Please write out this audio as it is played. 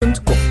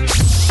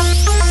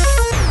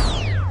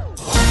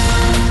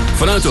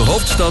Vanuit de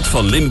hoofdstad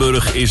van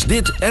Limburg is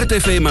dit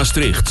RTV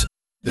Maastricht.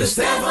 De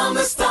ster van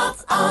de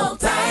stad,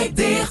 altijd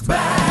dichtbij.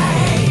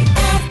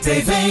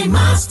 RTV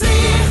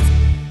Maastricht.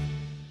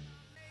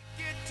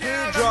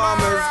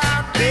 Dramas,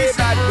 big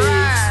bad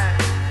beats.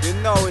 You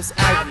know it's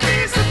ugly.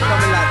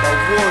 Coming like the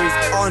war is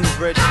on,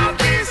 brethren.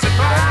 The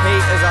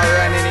haters are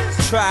running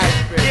it trash,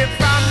 brethren. If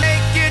I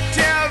make it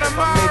till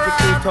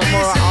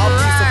tomorrow, I'll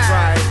be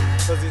surprised.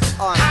 Cause it's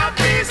on. I'll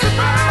be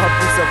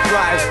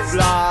surprised,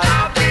 blood.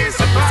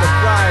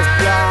 Surprise,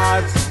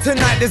 blood.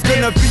 Tonight there's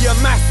gonna be a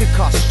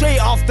massacre straight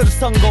after the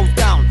sun goes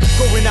down.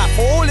 Going out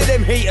for all of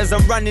them haters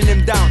and running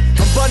them down.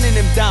 I'm bunning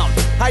them down.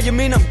 How you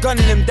mean I'm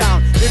gunning them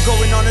down? They're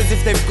going on as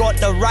if they've got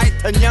the right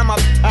to yam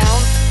up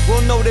town.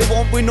 Well, no, they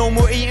won't. We no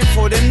more eating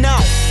for them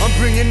now. I'm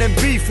bringing them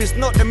beef. It's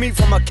not the meat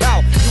from a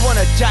cow. You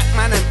wanna jack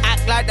man and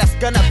act like that's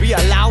gonna be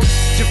allowed?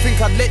 Do you think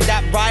I'd let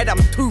that ride?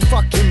 I'm too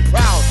fucking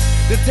proud.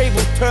 The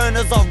table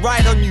turners are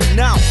right on you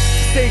now.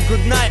 Say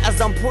goodnight as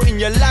I'm putting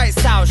your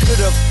lights out.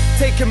 Should've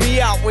taken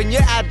me out when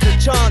you had the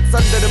chance.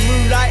 Under the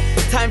moonlight,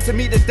 time to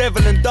meet the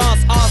devil and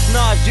dance. Ask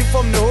Nas, you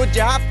from the hood,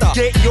 you have to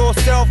get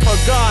yourself a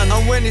gun.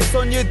 And when it's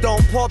on you,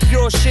 don't pop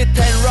your shit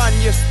and run.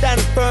 You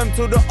stand firm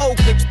till the oak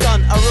clip's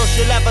done, or else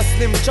you'll have a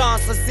slim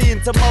chance of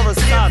seeing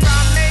tomorrow's sun. If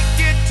I make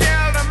it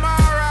till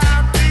tomorrow,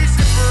 I'll be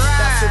surprised.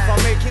 That's if I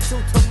make it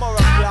till tomorrow,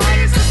 blood. I'll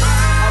be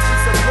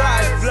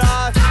surprised,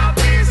 blood.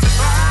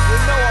 You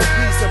know I'll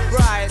be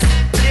surprised.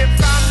 If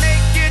I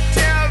make it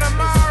till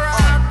tomorrow,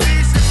 I'll be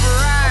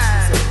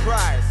surprised.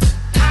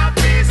 I'll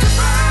be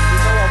surprised. You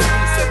know I'll be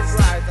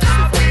surprised.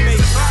 That's if I make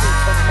it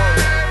till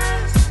tomorrow.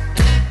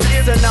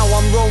 So now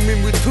I'm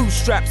roaming with two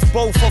straps,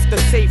 both off the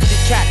safety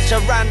catch.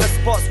 Around the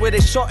spots where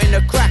they shot in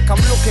the crack.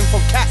 I'm looking for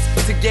cats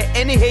to get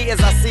any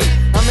haters I see.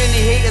 How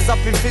many haters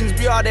up in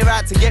Finsbury are they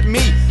out to get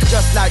me?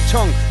 Just like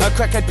Chong, a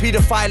crackhead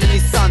paedophile and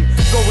his son.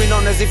 Going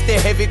on as if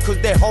they're heavy cause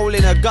they're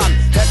holding a gun.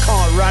 That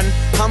can't run.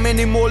 How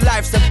many more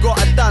lives have got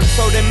done?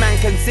 So the man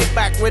can sit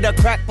back with a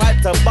crack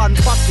pipe to bun.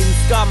 Fucking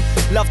scum,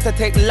 love to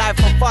take life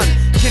for fun.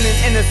 Killing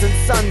innocent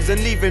sons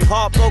and leaving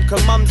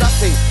heartbroken mums. I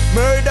sing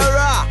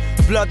murderer,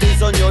 blood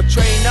is on your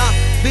trainer.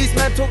 These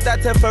men took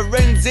that to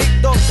forensic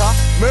doctor.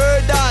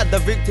 Murder, the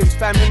victim's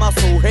family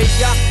must all hate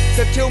ya.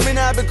 So kill me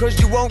now because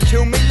you won't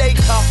kill me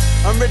later.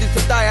 I'm ready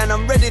to die and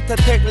I'm ready to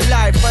take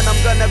life. And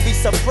I'm gonna be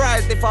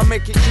surprised if I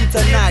make it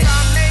through tonight.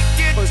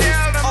 Cause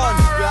it's on,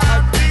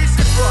 blood.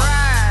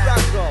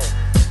 Raggo.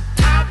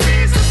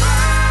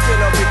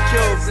 Kill or be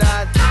killed,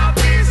 blood.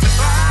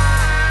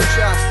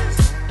 Trust.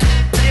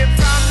 If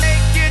I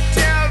make it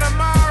till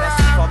tomorrow, that's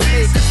if I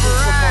make it till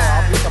tomorrow.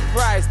 I'll be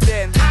surprised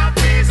then. I'll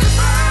be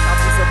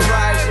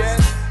surprised, yeah.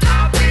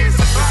 I'll be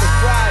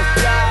surprised,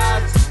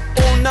 blood.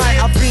 All night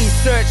I've been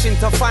searching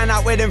to find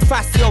out where them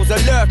facios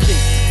are lurking.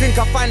 Think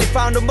I finally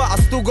found them, but I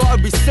still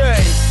gotta be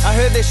certain. I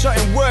heard they shot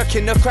him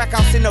working the crack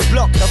house in the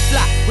block, the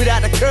flat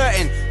without a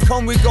curtain.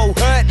 Can we go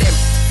hurt them?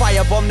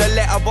 Firebomb the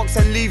letterbox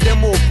and leave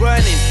them all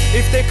burning.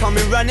 If they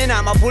coming running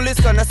out, my bullets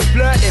gonna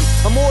splurt them.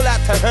 I'm all out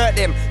to hurt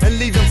them and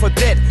leave them for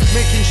dead.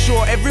 Making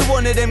sure every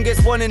one of them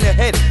gets one in the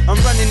head. I'm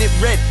running it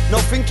red,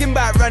 not thinking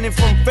about running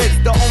from feds.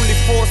 The only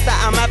force that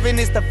I'm having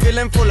is the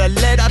feeling full of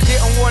lead. I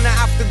didn't wanna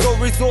have to go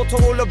resort to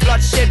all the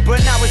bloodshed,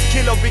 but now it's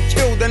kill or be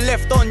killed and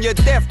left on your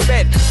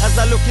deathbed. As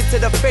I look into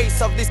the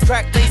face of this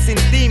crack-facing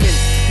demon,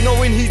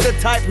 knowing he's the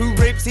type who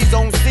rapes his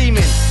own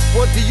semen.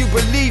 What do you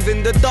believe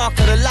in, the dark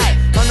or the light?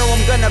 I know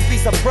I'm gonna be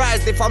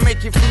surprised if I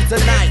make it through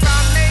tonight. If I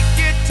make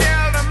it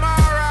till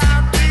tomorrow,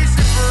 I'll be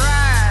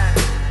surprised.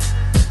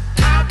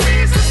 I'll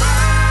be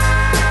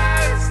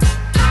surprised.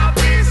 I'll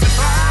be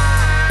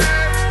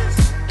surprised.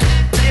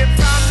 If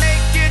I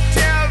make it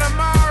till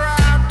tomorrow,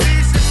 I'll be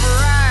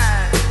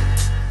surprised.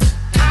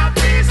 I'll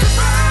be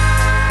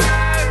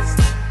surprised.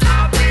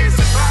 I'll be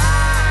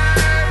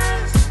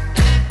surprised.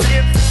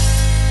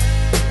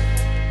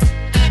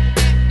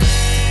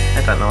 I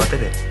don't know I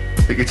did it.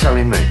 But you're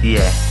telling me?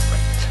 Yeah.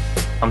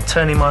 I'm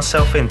turning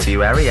myself into you,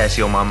 Harry, as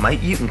you're my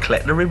mate. You can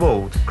collect the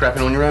reward.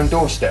 Crapping on your own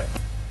doorstep.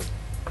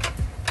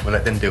 We'll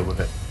let them deal with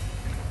it.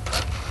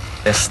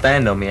 They'll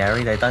stand on me,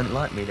 Harry. They don't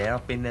like me there.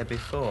 I've been there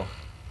before.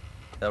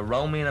 They'll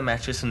roll me in a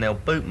mattress and they'll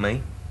boot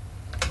me.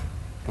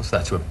 What's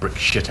that to a brick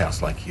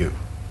shithouse like you?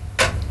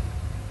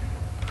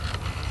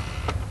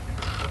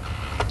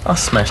 I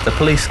smashed the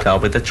police car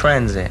with the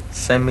transit.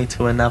 Send me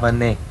to another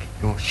nick.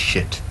 You're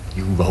shit.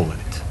 You roll in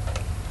it.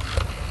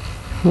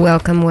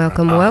 Welcome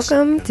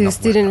to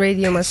Student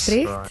Radio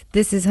Maastricht.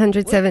 This is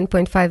 107.5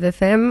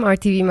 FM,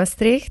 RTV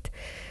Maastricht.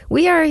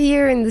 We are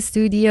here in the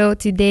studio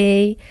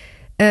today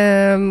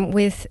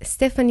with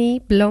Stephanie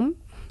Blom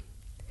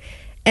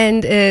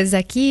and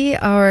Zaki,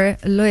 our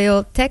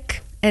loyal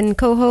tech and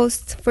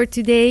co-host for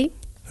today.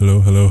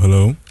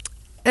 Hello.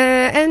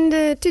 And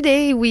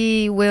today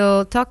we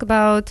will talk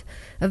about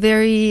a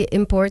very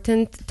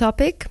important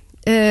topic.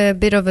 A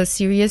bit of a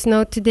serious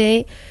note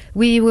today.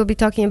 We will be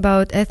talking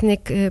about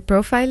ethnic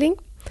profiling.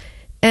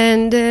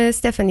 And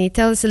Stephanie,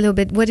 tell us a little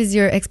bit, what is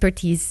your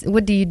expertise?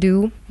 What do you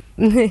do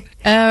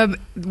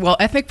Well,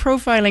 ethnic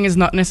profiling is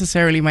not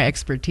necessarily my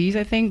expertise,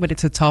 I think, but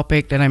it's a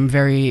topic that I'm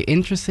very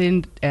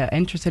interested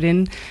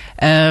in.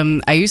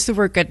 I used to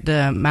work at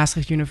the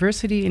Maastricht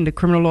University in the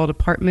criminal law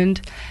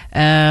department,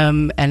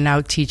 and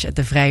now teach at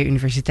the Vrije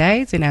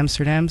Universiteit in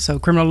Amsterdam. So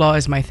criminal law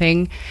is my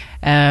thing,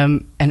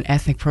 and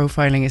ethnic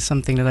profiling is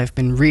something that I've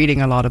been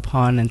reading a lot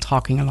upon and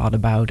talking a lot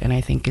about. And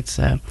I think it's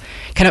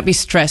cannot be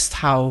stressed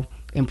how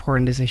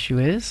important this issue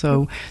is.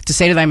 So to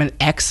say that I'm an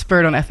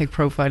expert on ethnic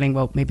profiling,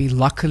 well, maybe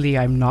luckily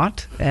I'm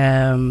not.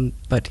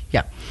 But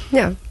yeah.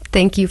 Yeah.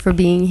 Thank you for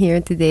being here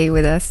today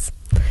with us.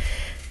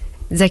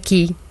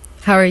 Zaki,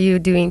 how are you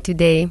doing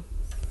today?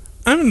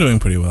 I'm doing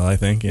pretty well, I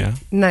think, yeah.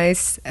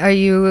 Nice. Are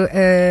you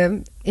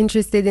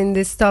interested in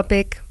this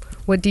topic?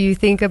 What do you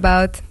think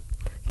about?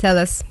 Tell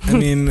us. I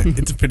mean,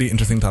 it's a pretty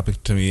interesting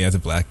topic to me as a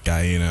black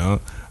guy, you know,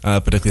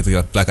 particularly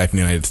as a black guy from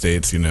the United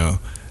States, you know.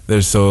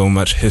 There's so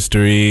much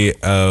history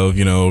of,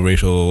 you know,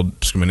 racial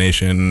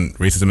discrimination,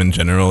 racism in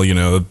general. You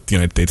know, the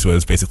United States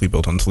was basically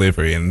built on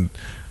slavery, and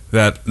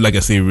that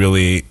legacy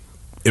really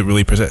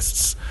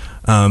persists.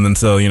 And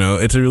so, you know,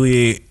 it's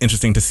really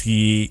interesting to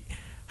see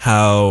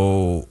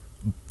how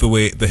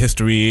the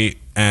history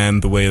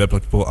and the way that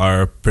black people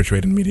are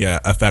portrayed in media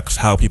affects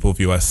how people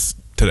view us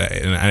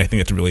today. And I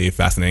think it's really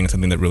fascinating,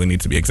 something that really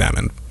needs to be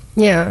examined.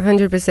 Yeah,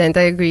 100%.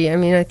 I agree. I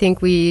mean, I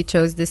think we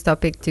chose this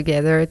topic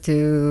together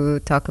to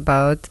talk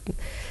about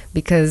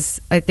because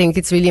I think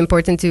it's really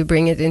important to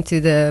bring it into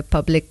the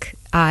public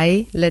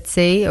eye, let's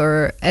say,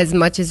 or as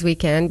much as we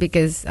can,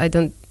 because I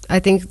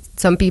think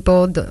some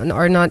people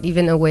are not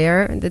even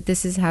aware that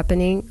this is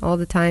happening all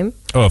the time.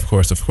 Oh, of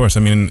course.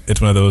 I mean,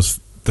 it's one of those,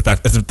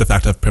 it's the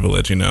fact of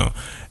privilege, you know.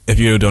 If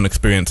you don't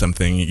experience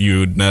something,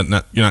 you're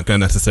not going to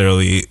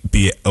necessarily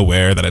be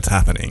aware that it's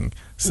happening.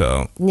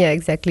 So yeah,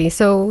 exactly.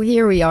 So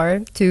here we are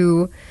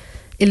to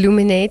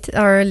illuminate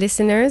our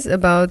listeners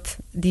about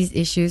these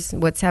issues,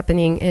 what's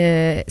happening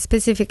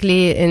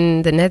specifically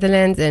in the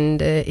Netherlands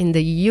and in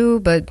the EU,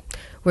 but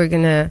we're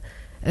gonna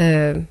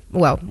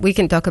we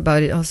can talk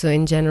about it also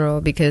in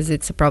general because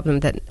it's a problem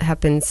that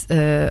happens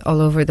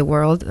all over the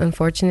world,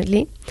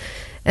 unfortunately.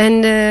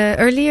 And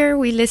earlier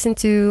we listened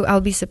to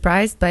I'll Be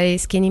Surprised by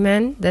Skinny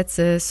Man. That's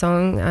a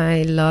song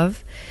I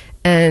love.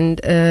 And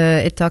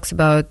it talks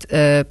about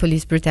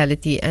police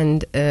brutality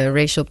and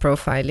racial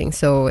profiling.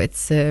 So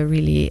it's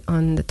really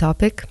on the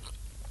topic.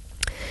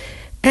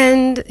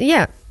 And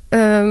yeah,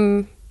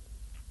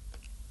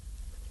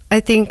 I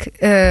think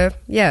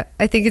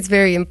it's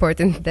very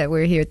important that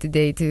we're here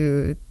today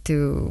to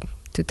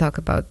talk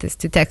about this,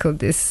 to tackle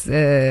this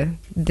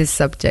this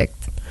subject.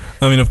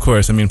 I mean, of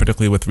course. I mean,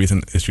 particularly with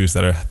recent issues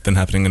that have been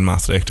happening in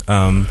Maastricht.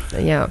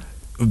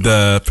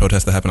 The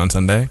protest that happened on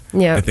Sunday.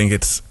 Yeah, I think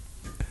it's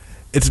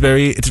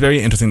very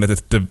interesting that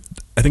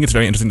I think it's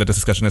very interesting that this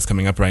discussion is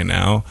coming up right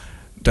now,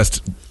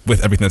 just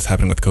with everything that's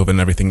happening with COVID and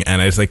everything.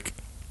 And it's like,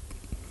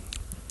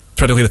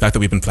 particularly the fact that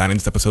we've been planning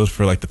this episode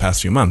for like the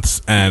past few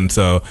months, and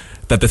so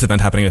that this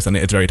event happening this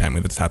Sunday, it's very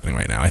timely that it's happening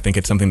right now. I think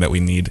it's something that we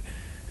need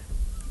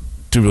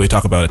to really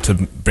talk about it, to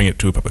bring it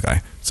to a public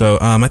eye. So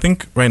I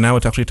think right now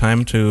it's actually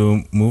time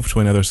to move to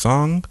another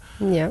song.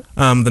 Yeah.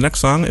 The next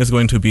song is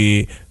going to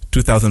be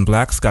 2000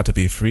 Blacks Got to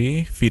Be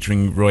Free,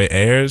 featuring Roy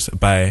Ayers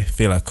by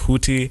Fela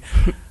Kuti.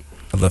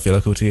 I love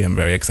Fela Kuti. I'm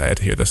very excited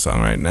to hear this song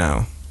right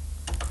now.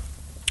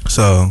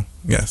 So,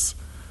 yes.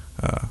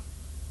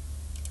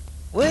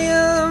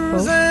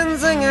 Williams and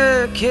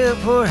Zinger killed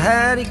poor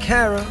Hattie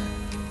Carroll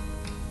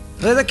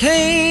with a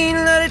cane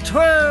that he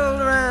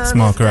twirled around.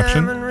 Small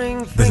correction.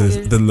 This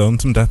is The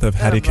Lonesome Death of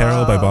Hattie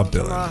Carroll by Bob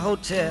Dylan. A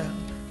hotel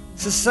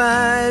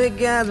society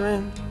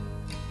gathering,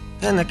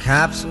 and the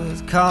cops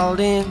was called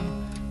in,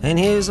 and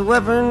his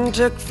weapon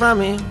took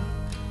from him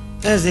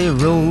as they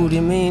rode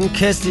him in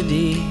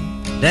custody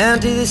down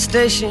to the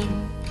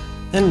station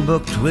and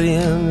booked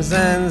Williams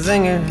and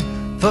Zinger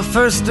for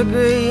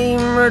first-degree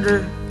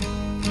murder.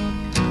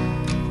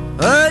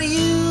 But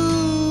you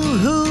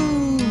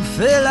who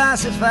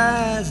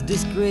philosophize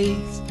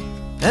disgrace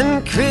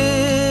and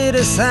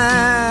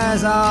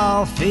criticize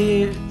all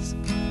fears,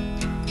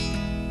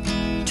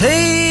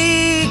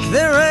 take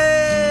the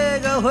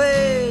rag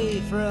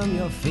away from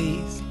your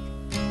face.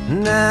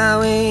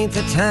 Now ain't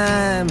the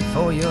time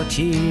for your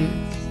tears.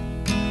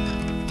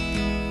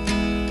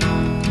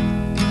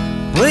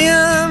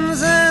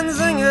 Williams and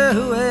Zinger,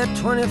 who had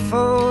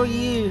 24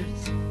 years,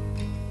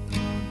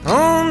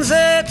 owns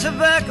a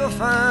tobacco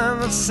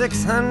farm of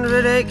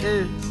 600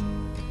 acres,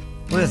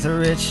 with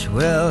rich,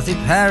 wealthy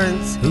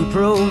parents who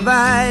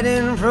provide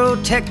and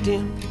protect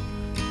him,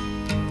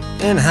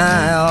 and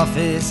high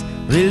office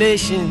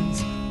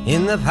relations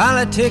in the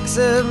politics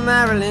of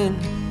Maryland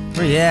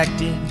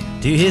reacted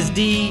to his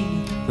deed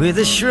with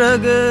a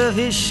shrug of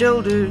his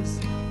shoulders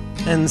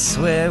and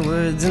swear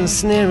words and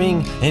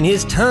sneering, and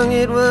his tongue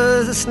it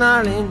was a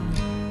snarling.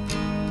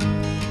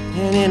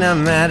 And in a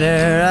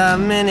matter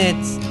of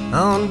minutes,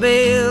 on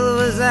bail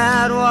was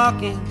out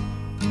walking.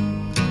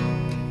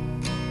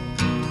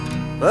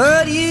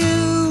 But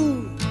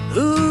you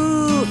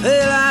who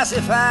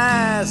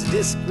philosophize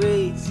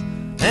disgrace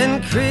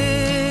and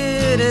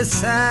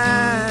criticize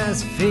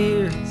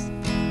fears.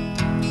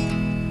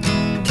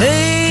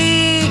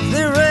 Take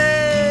the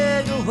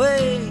rag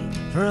away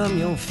from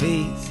your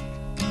face.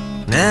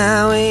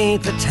 Now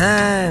ain't the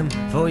time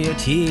for your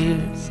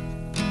tears.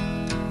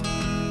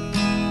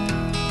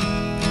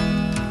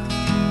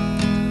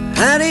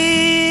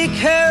 Hattie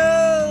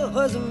Carroll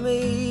was a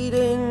maid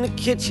in the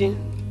kitchen.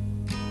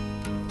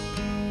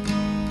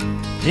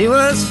 She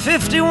was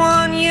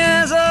 51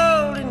 years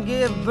old and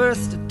gave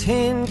birth to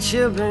 10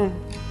 children,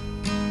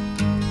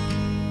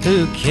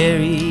 who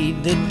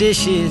carried the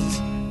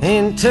dishes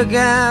and took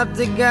out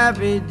the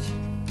garbage,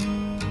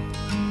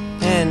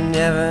 and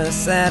never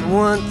sat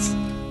once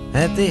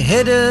at the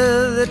head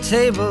of the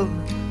table,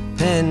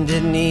 and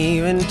didn't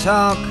even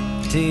talk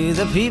to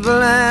the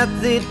people at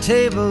the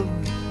table,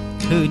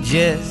 who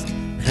just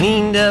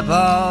cleaned up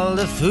all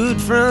the food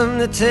from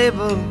the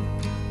table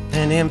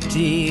and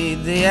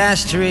emptied the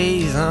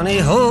ashtrays on a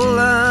whole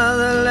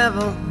other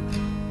level.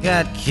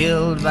 Got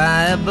killed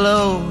by a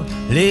blow,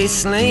 lay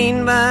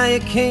slain by a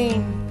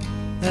cane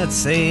that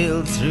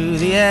sailed through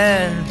the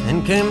air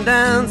and came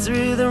down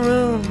through the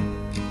room,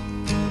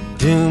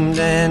 doomed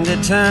and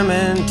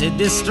determined to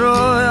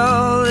destroy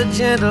all the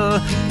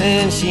gentle.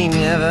 And she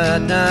never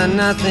done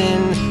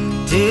nothing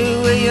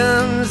to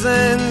Williams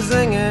and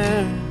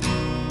Zinger.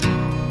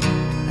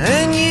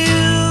 And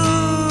you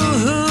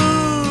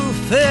who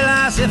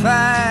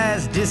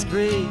philosophize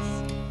disgrace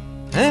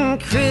and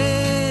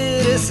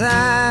criticize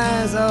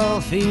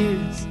all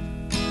fears,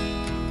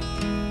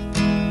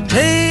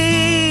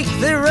 take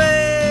the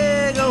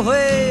rag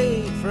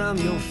away from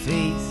your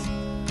face.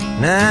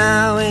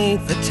 Now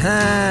ain't the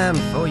time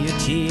for your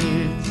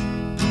tears.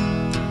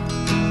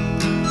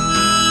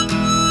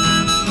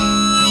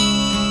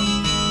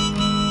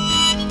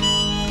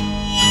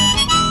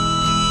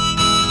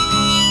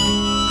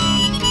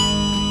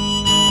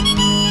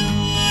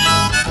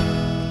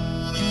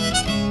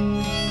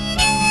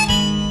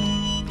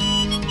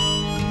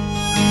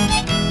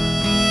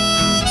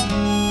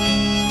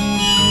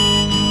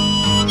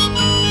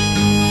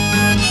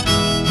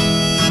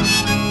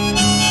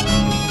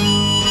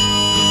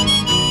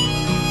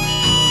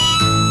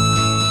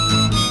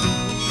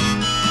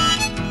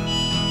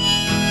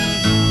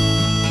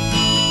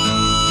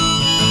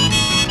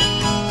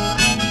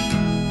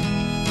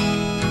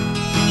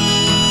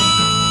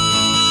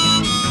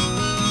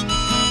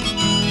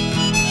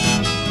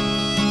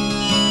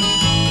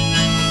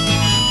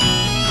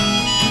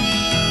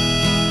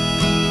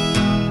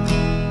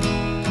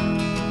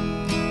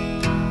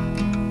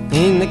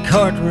 In the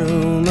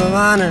courtroom of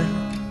honor,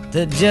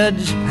 the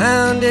judge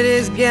pounded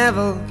his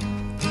gavel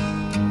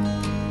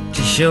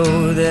to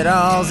show that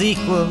all's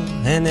equal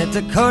and that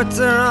the courts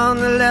are on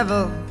the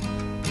level,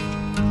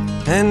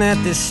 and that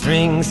the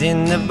strings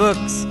in the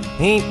books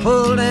ain't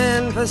pulled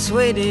and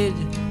persuaded,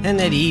 and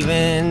that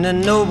even the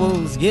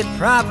nobles get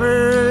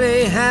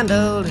properly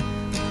handled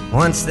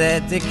once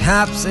that the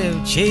cops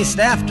have chased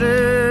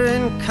after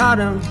and caught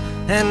 'em,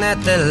 and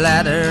that the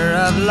ladder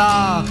of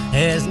law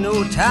has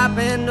no top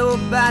and no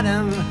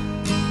bottom.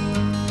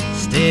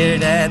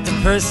 Stared at the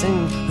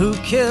person who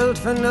killed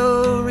for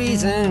no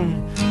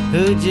reason,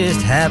 who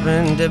just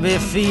happened to be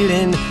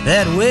feeling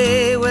that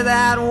way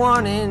without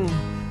warning.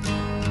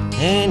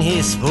 And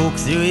he spoke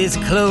through his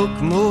cloak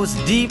most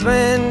deep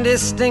and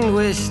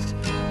distinguished,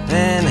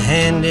 and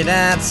handed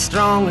out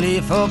strongly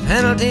for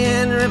penalty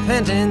and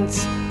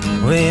repentance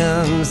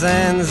Williams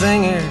and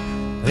Zinger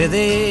with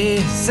a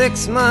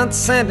 6-month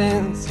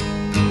sentence.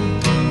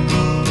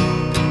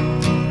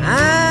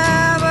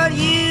 But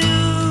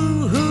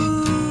you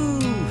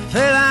who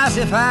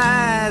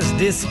philosophize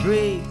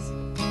disgrace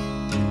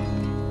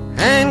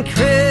and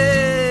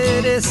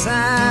criticize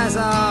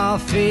all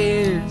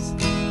fears.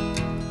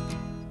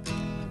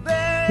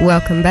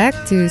 Welcome back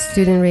to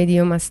Student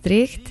Radio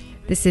Maastricht.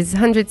 This is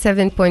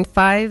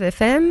 107.5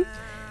 FM,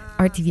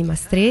 RTV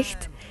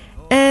Maastricht.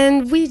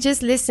 And we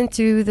just listened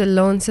to The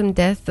Lonesome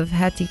Death of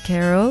Hattie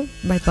Carroll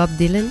by Bob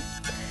Dylan.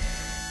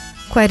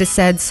 Quite a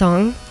sad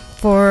song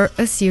for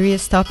a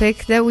serious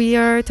topic that we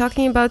are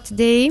talking about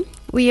today.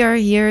 We are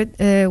here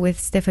with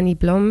Stephanie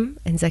Blom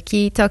and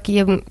Zaki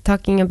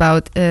talking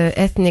about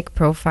ethnic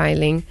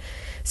profiling.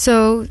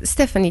 So,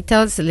 Stephanie,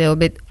 tell us a little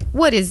bit,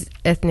 what is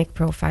ethnic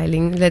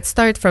profiling? Let's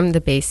start from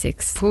the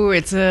basics.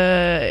 It's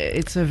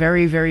a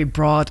very, very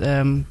broad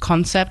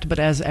concept, but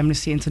as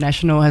Amnesty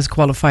International has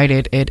qualified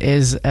it, it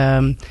is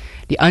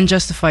the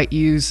unjustified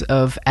use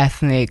of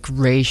ethnic,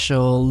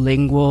 racial,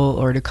 lingual,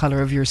 or the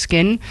color of your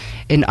skin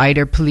in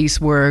either police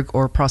work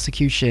or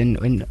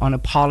prosecution on a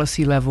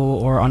policy level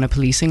or on a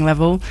policing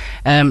level.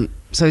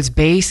 So it's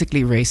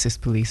basically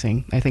racist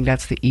policing. I think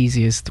that's the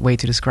easiest way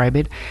to describe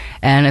it.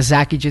 And as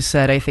Zaki just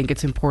said, I think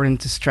it's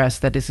important to stress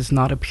that this is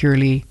not a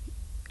purely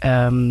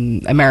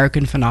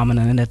American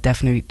phenomenon, and that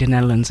definitely the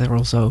Netherlands are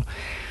also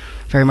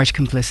very much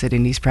complicit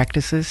in these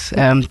practices.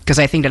 Because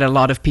I think that a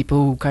lot of people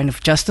who kind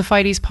of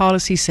justify these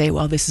policies say,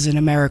 well, this is an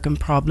American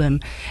problem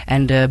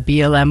and the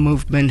BLM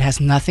movement has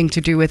nothing to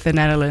do with the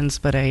Netherlands.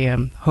 But I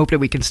hope that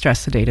we can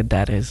stress today that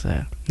that is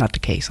not the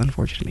case,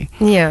 unfortunately.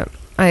 Yeah,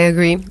 I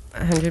agree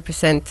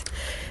 100%.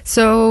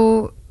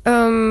 So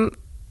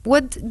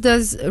what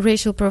does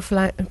racial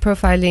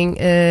profiling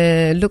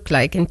look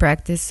like in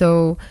practice?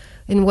 So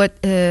in what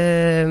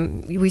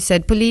we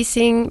said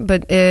policing,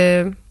 but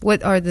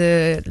what are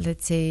the,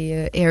 let's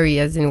say,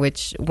 areas in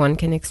which one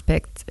can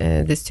expect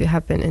this to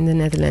happen in the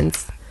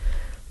Netherlands?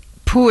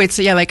 It's,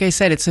 like I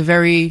said, it's a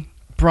very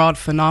broad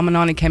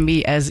phenomenon. It can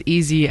be as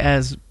easy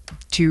as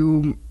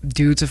two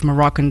dudes of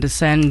Moroccan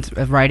descent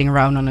riding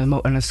around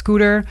on a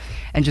scooter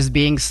and just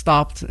being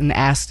stopped and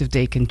asked if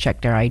they can check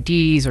their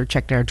IDs or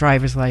check their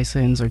driver's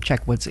license or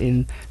check what's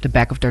in the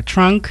back of their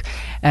trunk.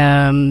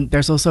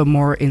 There's also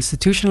more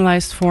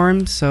institutionalized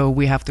forms. So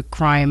we have the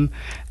crime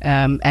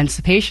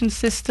anticipation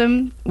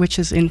system, which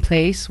is in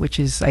place, which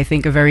is, I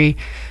think, a very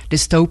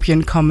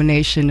dystopian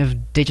combination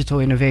of digital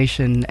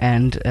innovation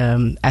and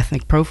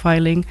ethnic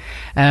profiling.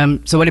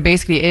 So what it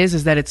basically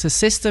is that it's a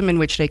system in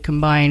which they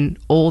combine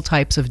all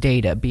types of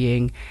data,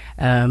 being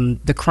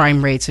the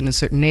crime rates in a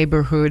certain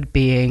neighborhood,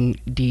 being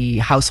the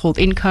household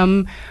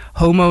income,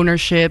 home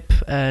ownership,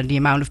 the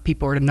amount of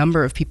people or the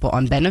number of people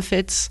on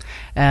benefits.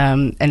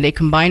 And they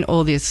combine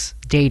all this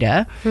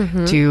data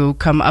to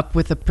come up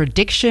with a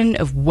prediction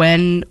of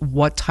when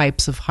what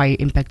types of high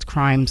impact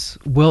crimes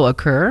will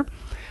occur.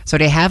 So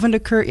they haven't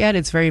occurred yet.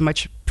 It's very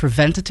much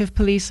preventative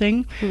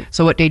policing.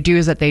 So what they do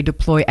is that they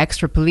deploy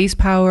extra police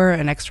power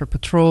and extra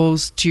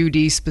patrols to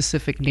these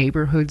specific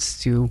neighborhoods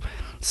to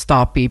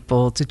stop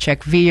people, to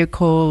check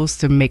vehicles,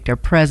 to make their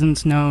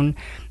presence known.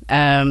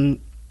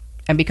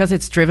 And because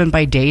it's driven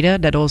by data,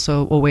 that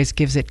also always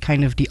gives it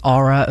kind of the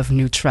aura of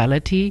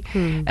neutrality.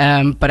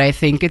 But I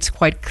think it's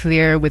quite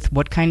clear with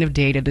what kind of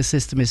data the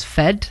system is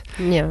fed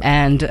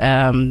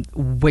and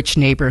which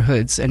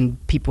neighborhoods and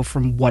people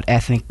from what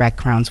ethnic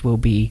backgrounds will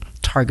be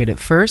targeted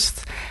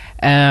first.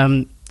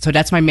 So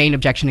that's my main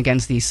objection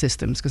against these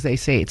systems, because they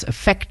say it's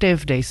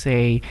effective, they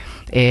say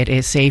it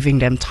is saving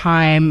them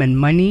time and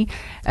money.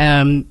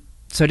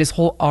 So this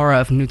whole aura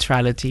of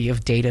neutrality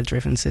of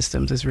data-driven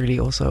systems is really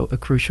also a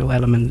crucial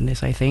element in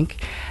this, I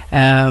think.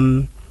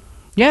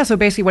 So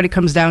basically what it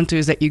comes down to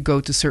is that you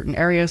go to certain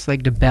areas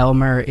like the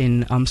Bijlmer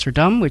in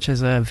Amsterdam, which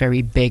is a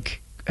very big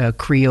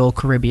Creole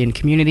Caribbean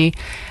community.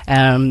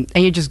 And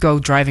you just go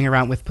driving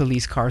around with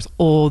police cars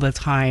all the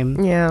time,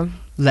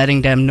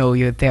 letting them know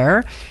you're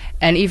there.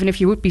 And even if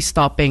you would be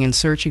stopping and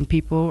searching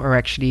people or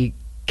actually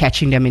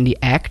catching them in the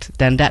act,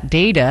 then that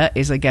data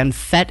is again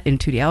fed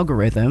into the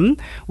algorithm,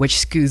 which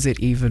skews it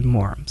even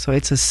more. So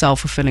it's a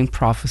self-fulfilling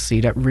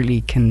prophecy that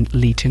really can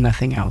lead to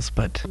nothing else.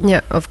 But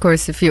yeah, of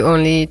course, if you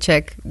only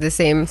check the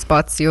same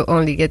spots, you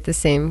only get the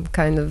same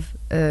kind of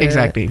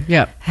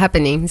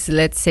happenings,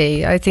 let's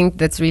say. I think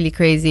that's really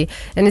crazy.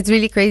 And it's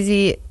really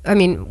crazy. I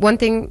mean,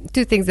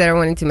 two things that I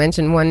wanted to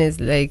mention. One is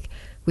like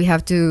we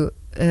have to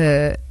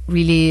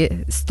really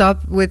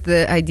stop with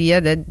the idea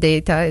that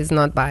data is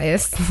not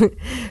biased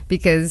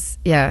because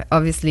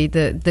obviously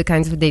the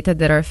kinds of data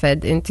that are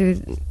fed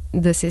into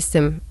the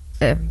system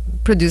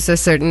produce a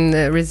certain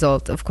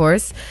result, of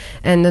course.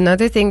 And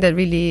another thing that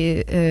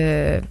really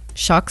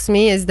shocks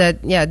me is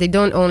that they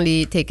don't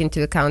only take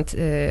into account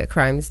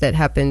crimes that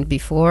happened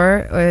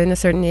before in a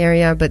certain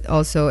area, but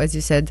also, as you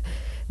said,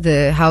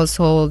 the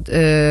household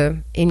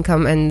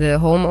income and the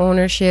home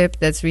ownership.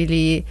 That's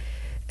really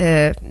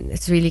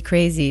it's really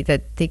crazy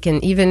that they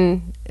can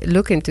even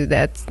look into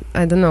that.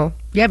 I don't know.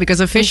 Yeah, because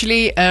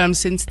officially,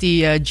 since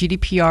the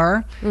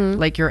GDPR,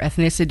 like your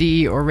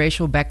ethnicity or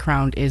racial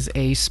background is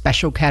a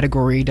special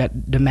category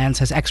that demands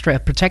has extra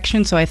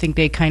protection. So I think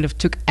they kind of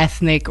took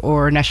ethnic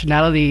or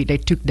nationality, they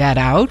took that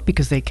out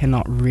because they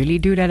cannot really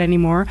do that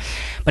anymore.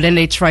 But then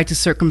they try to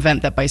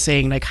circumvent that by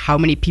saying like how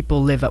many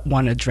people live at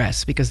one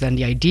address, because then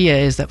the idea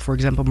is that, for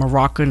example,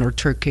 Moroccan or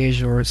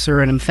Turkish or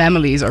Suriname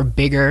families are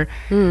bigger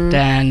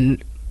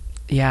than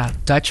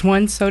Dutch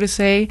ones, so to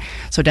say.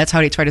 So that's how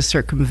they try to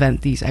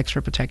circumvent these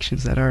extra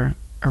protections that are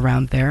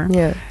around there.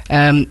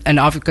 And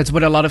because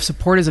what a lot of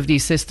supporters of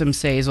these systems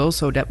say is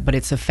also that, but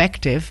it's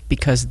effective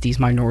because these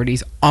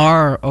minorities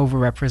are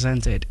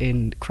overrepresented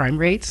in crime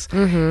rates.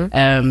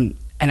 And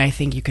I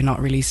think you cannot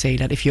really say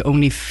that if you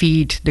only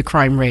feed the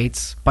crime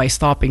rates by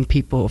stopping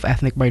people of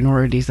ethnic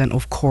minorities, then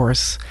of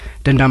course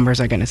the numbers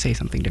are going to say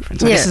something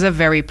different. So this is a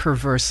very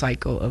perverse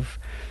cycle of,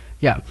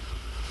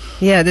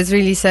 Yeah, that's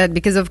really sad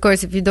because, of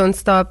course, if you don't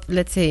stop,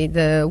 let's say,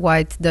 the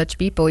white Dutch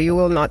people, you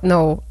will not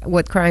know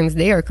what crimes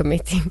they are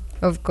committing,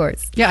 of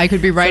course. Yeah, I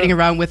could be riding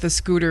around with a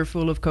scooter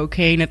full of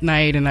cocaine at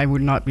night and I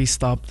would not be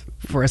stopped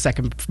for a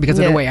second because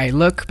of the way I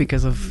look,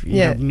 because of you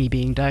know, me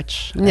being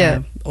Dutch.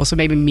 Also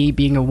maybe me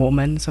being a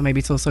woman, so maybe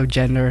it's also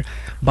gender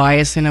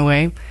bias in a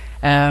way.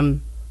 So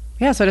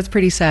that's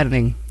pretty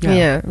saddening.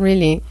 Yeah,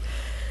 really.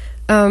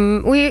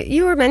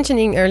 You were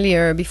mentioning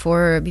earlier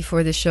before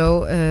the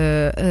show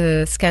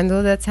a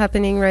scandal that's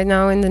happening right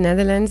now in the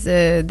Netherlands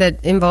that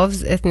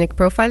involves ethnic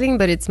profiling,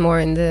 but it's more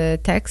in the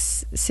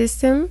tax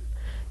system.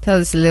 Tell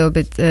us a little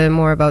bit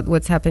more about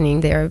what's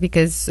happening there,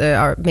 because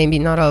maybe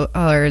not all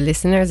our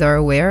listeners are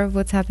aware of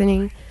what's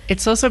happening.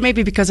 It's also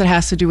maybe because it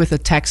has to do with the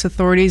tax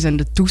authorities and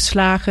the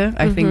toeslagen.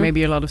 I think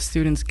maybe a lot of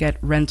students get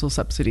rental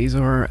subsidies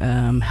or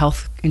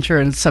health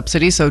insurance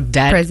subsidies. So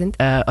that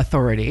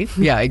authority.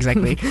 Yeah,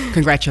 exactly.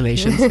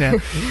 Congratulations.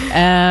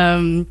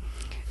 Yeah.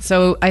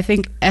 So I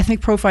think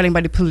ethnic profiling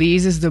by the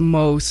police is the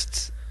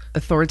most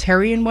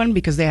authoritarian one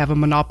because they have a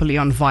monopoly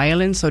on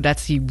violence. So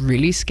that's the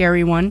really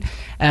scary one.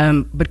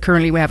 But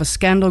currently we have a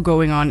scandal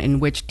going on in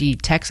which the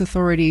tax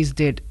authorities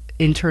did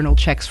internal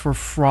checks for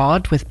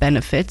fraud with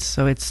benefits.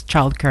 So it's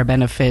childcare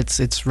benefits,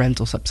 it's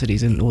rental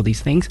subsidies and all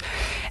these things.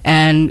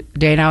 And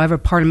they now have a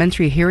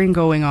parliamentary hearing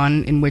going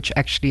on in which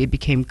actually it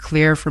became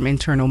clear from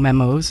internal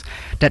memos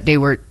that they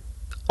were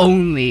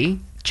only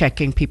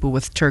checking people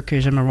with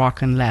Turkish and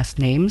Moroccan last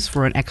names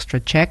for an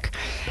extra check.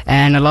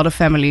 And a lot of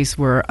families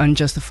were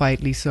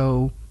unjustifiably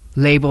so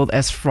labeled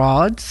as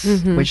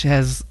frauds, which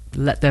has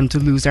led them to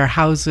lose their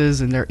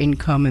houses and their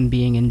income and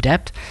being in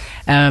debt.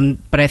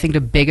 But I think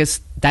the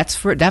biggest, that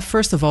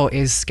first of all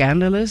is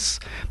scandalous,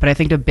 but I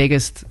think the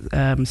biggest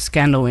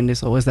scandal in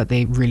this all is that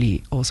they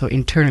really also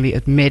internally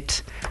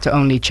admit to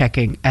only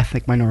checking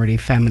ethnic minority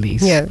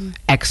families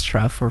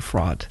extra for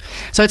fraud.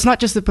 So it's not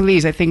just the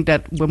police. I think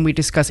that when we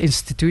discuss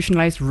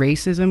institutionalized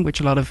racism,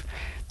 which a lot of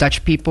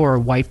Dutch people or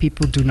white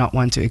people do not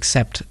want to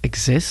accept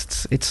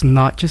exists, it's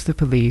not just the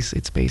police,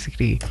 it's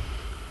basically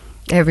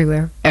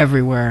everywhere.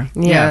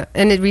 Yeah.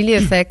 And it really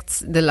affects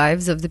the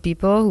lives of the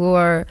people who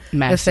are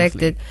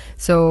affected.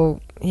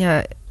 So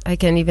yeah, I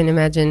can't even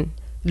imagine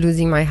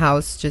losing my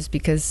house just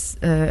because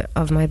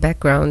of my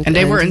background. And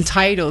they were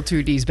entitled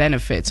to these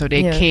benefits. So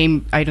they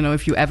came, I don't know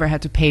if you ever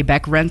had to pay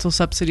back rental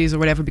subsidies or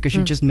whatever because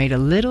you just made a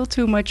little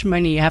too much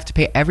money. You have to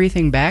pay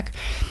everything back.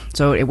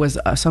 So it was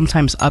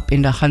sometimes up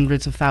in the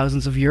hundreds of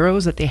thousands of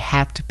euros that they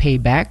had to pay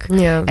back.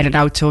 Yeah. And it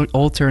now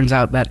all turns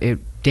out that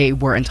they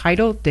were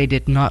entitled. They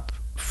did not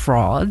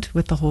fraud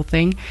with the whole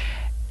thing,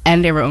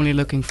 and they were only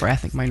looking for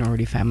ethnic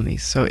minority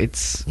families. So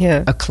it's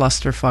a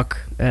clusterfuck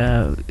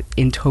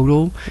in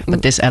total,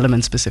 but this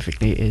element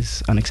specifically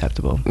is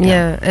unacceptable.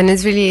 Yeah, and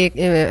it's really,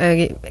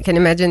 I can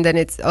imagine that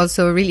it's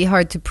also really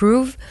hard to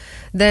prove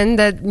then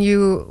that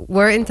you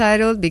were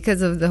entitled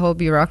because of the whole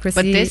bureaucracy.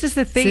 But this is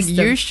the thing,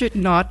 system. You should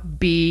not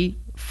be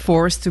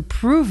forced to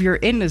prove your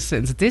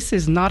innocence. This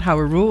is not how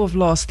a rule of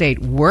law state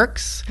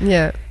works.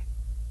 Yeah.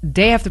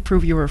 They have to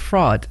prove you were a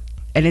fraud.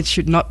 And it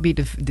should not be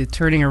the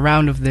turning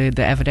around of the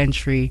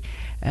evidentiary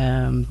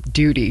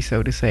duty,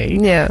 so to say.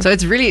 Yeah. So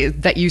it's really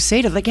that you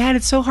say that, like, yeah,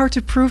 it's so hard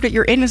to prove that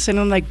you're innocent.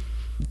 I'm like,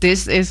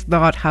 this is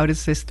not how the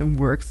system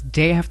works.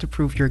 They have to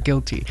prove you're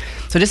guilty.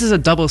 So this is a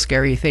double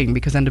scary thing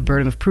because then the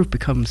burden of proof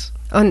becomes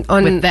on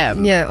with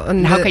them. Yeah.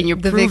 And how can you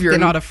prove victim. you're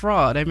not a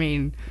fraud? I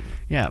mean,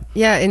 yeah.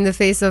 Yeah, in the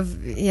face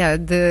of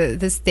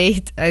the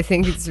state, I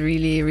think it's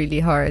really, really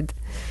hard.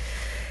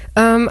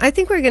 I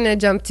think we're going to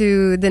jump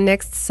to the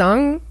next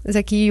song.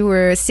 Zaki, you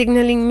were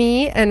signaling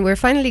me, and we're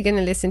finally going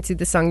to listen to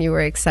the song you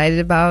were excited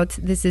about.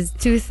 This is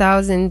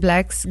 2000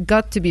 Blacks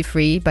Got to Be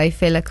Free by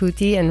Fela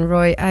Kuti and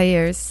Roy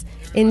Ayers.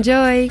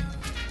 Enjoy!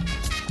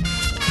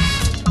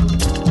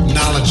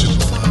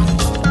 Knowledgeable.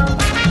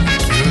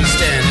 You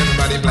understand?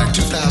 Everybody black.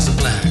 2000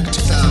 black.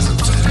 2000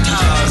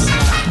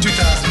 black.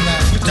 2000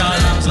 black.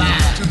 2000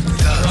 black.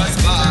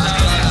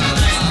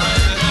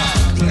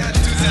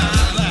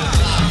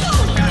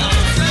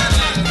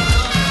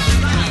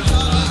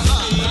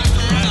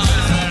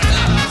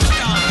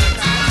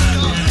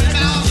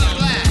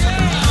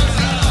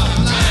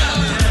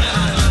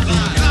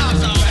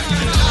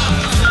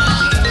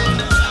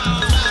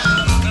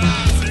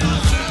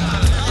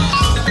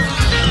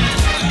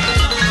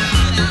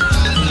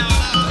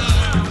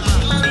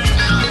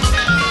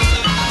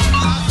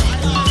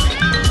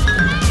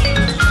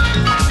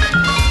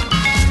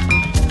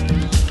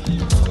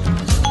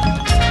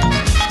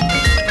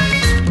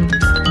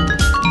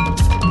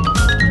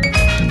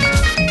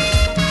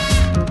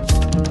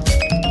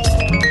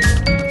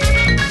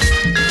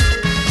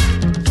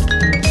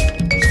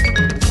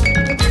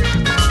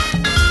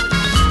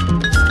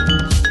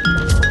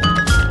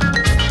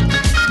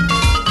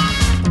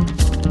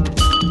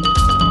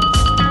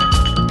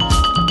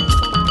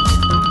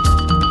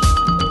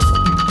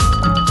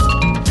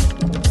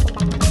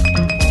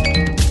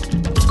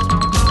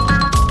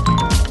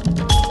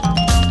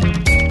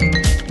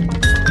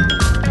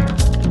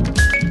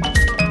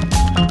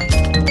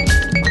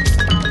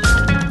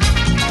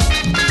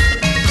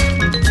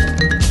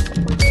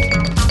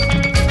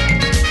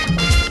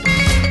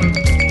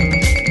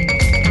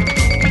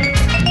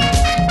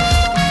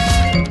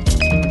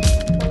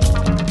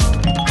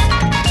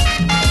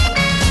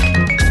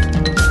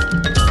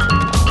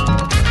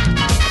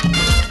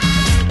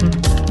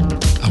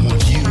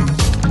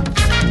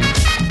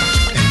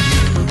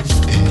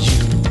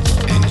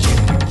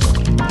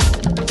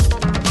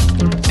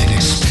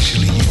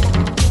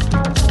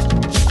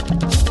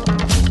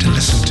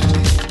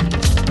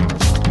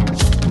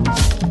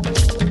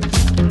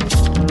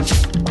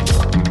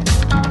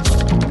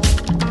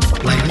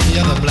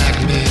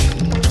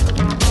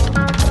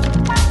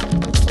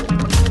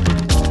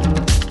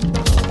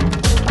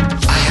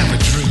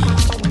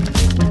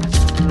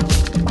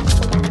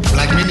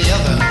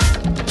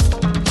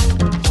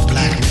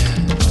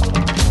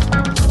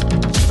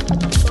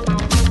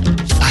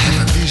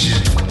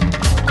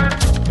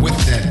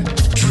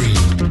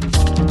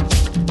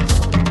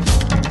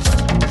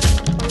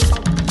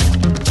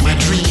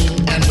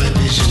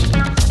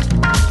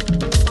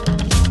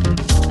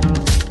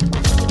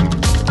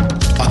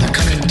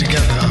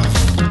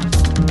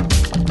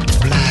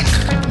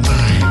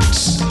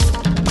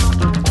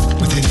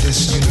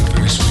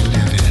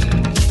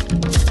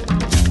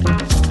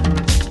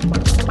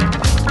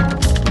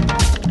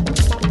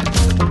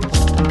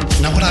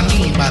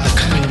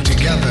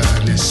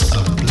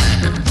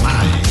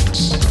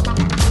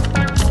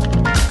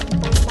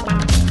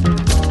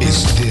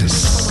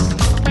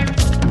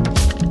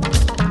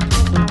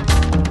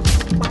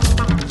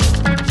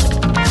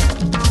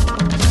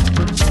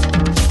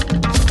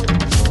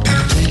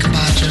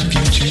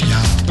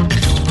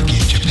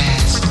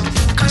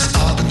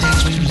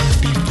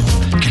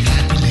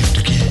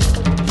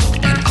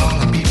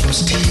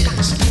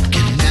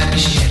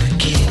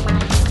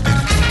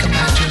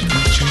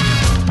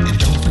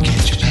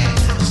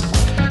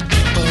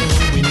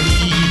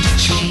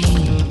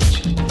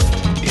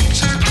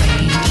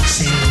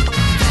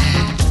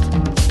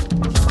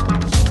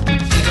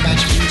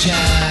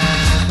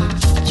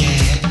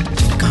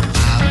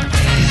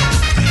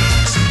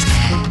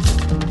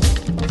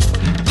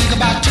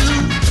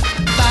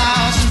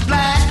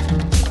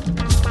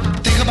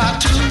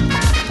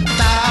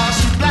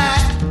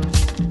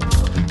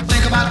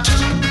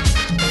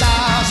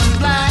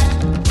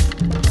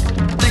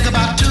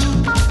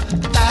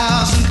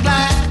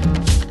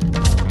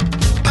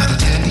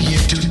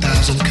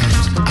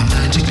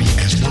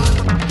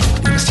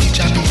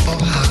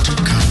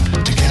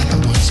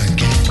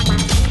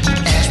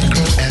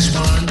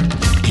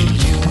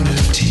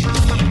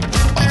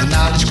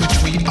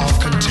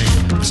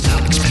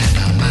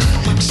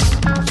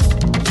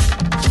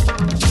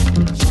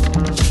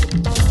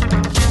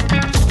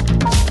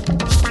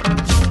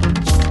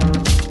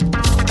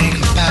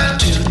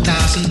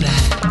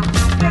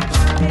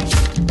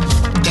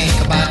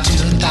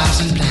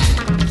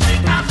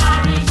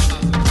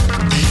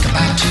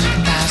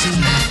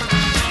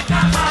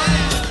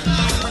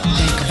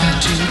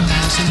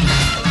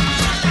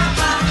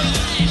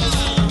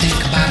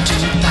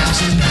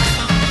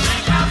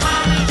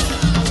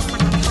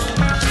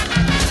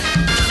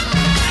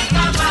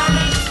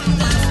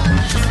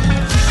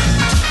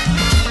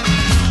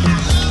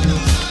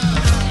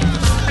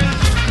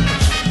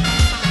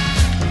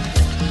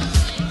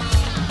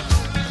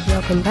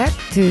 Welcome back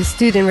to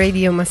Student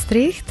Radio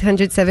Maastricht,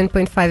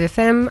 107.5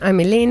 FM. I'm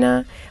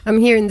Elena. I'm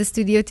here in the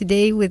studio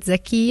today with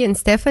Zaki and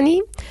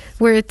Stephanie.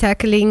 We're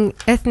tackling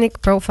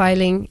ethnic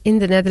profiling in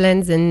the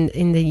Netherlands and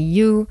in the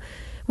EU.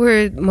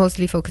 We're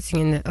mostly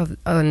focusing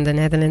on the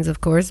Netherlands,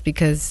 of course,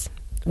 because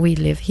we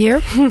live here.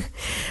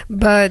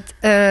 But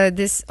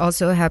this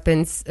also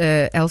happens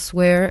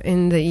elsewhere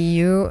in the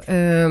EU.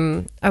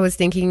 I was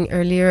thinking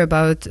earlier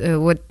about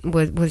what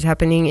was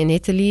happening in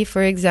Italy,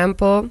 for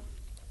example.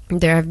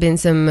 There have been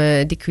some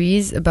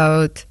decrees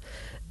about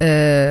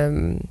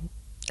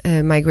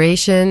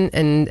migration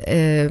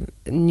and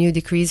new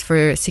decrees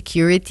for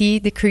security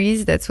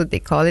decrees. That's what they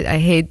call it. I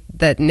hate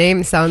that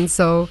name. Sounds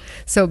so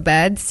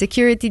bad.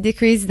 Security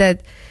decrees.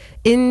 That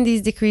in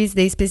these decrees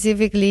they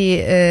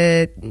specifically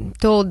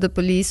told the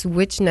police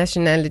which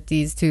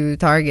nationalities to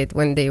target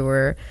when they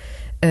were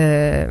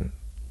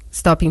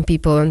stopping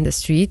people on the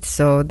street.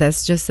 So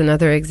that's just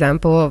another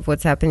example of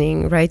what's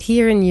happening right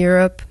here in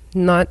Europe.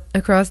 Not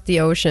across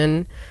the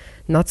ocean,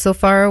 not so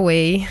far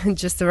away,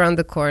 just around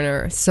the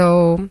corner.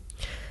 So,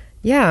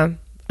 yeah,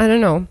 I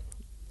don't know.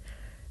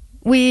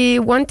 We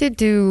wanted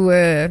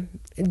to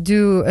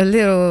do a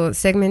little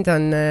segment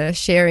on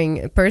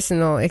sharing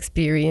personal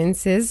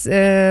experiences.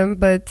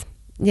 But,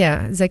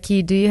 yeah,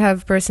 Zaki, do you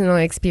have personal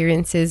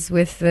experiences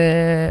with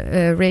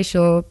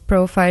racial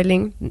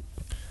profiling?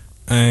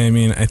 I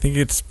mean, I think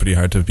it's pretty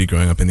hard to be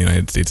growing up in the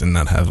United States and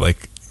not have,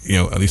 like, you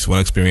know, at least one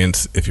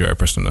experience if you're a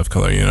person of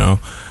color, you know.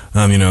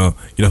 You know,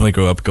 you definitely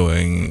grow up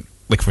going,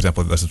 like, for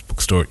example, there's a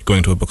bookstore,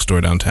 going to a bookstore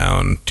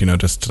downtown, you know,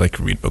 just to, like,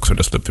 read books or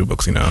just flip through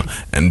books, you know,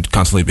 and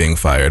constantly being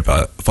followed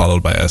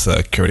by a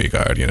security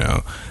guard, you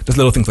know, just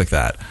little things like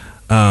that.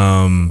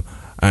 I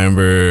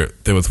remember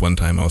there was one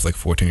time I was, like,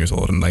 14 years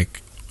old in,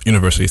 like,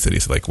 University City,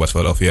 so, like, West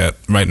Philadelphia,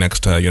 right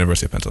next to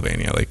University of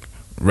Pennsylvania, like,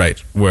 right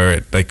where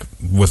it, like,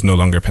 was no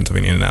longer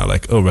Pennsylvania now,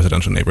 like,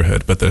 residential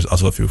neighborhood, but there's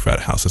also a few frat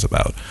houses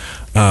about.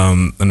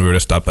 And we were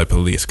just stopped by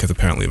police because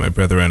apparently my twin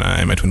brother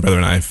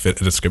and I fit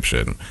a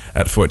description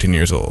at 14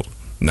 years old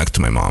next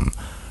to my mom.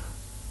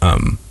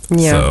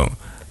 So,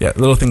 yeah,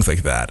 little things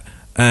like that.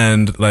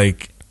 And,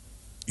 like,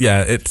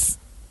 yeah, it's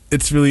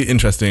really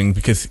interesting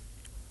because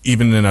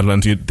even in the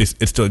Netherlands,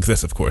 it still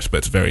exists, of course, but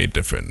it's very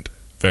different.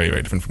 Very,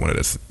 very different from what it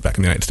is back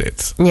in the United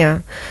States.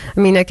 Yeah, I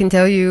mean, I can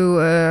tell you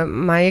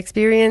my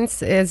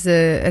experience as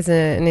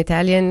an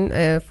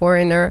Italian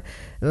foreigner.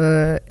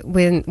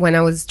 When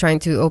I was trying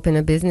to open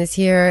a business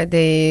here,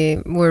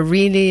 they were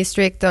really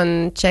strict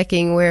on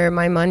checking where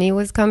my money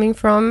was coming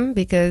from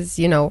because,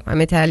 you know, I'm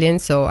Italian,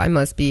 so I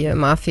must be a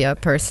mafia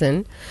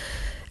person.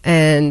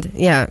 And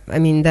yeah, I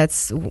mean,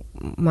 that's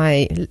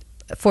my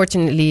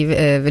fortunately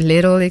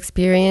little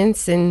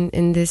experience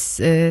in this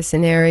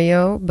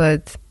scenario,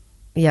 but.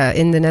 Yeah,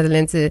 in the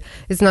Netherlands,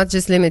 it's not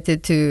just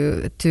limited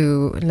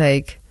to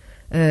like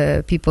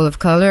people of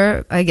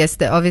color. I guess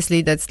that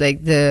obviously that's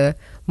like the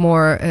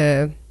more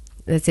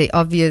let's say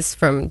obvious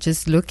from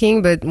just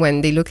looking. But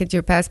when they look at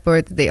your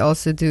passport, they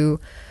also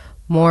do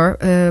more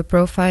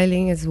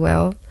profiling as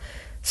well.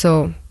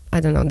 So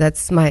I don't know.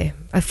 That's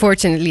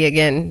fortunately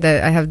again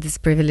that I have this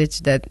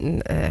privilege that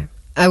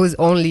I was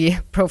only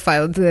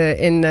profiled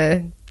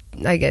in.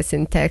 I guess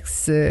in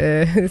text,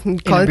 in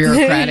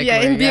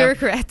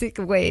bureaucratic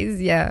ways,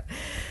 yeah.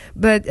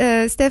 But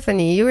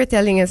Stephanie, you were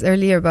telling us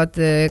earlier about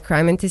the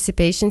crime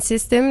anticipation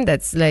system.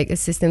 That's like a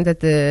system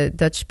that the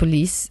Dutch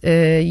police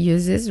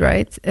uses,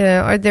 right?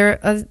 Are there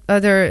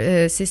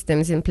other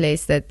systems in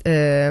place that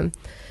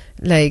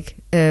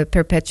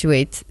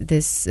perpetuate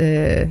this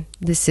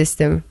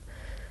system?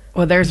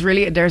 Well, there's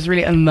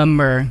really a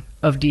number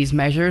of these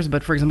measures,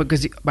 but for example,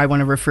 because I want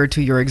to refer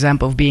to your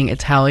example of being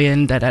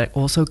Italian, that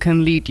also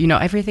can lead, you know,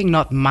 everything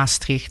not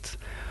Maastricht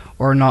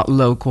or not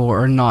local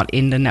or not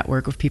in the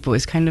network of people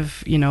is kind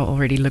of, you know,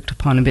 already looked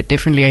upon a bit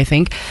differently, I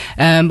think.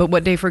 But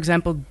what they, for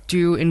example,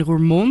 do in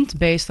Roermond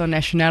based on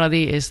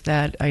nationality is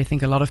that I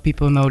think a lot of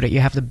people know that you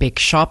have the big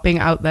shopping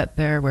outlet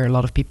there where a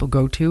lot of people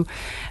go to.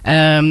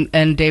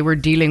 And they were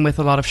dealing with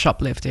a lot of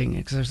shoplifting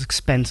because there's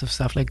expensive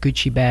stuff like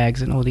Gucci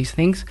bags and all these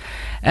things.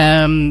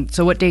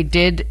 So what they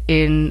did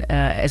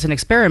as an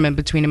experiment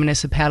between the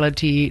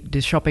municipality, the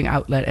shopping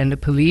outlet and the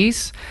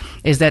police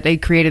is that they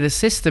created a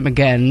system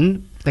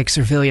again, like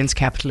surveillance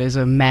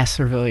capitalism, mass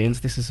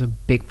surveillance. This is a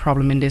big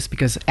problem in this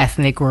because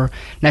ethnic or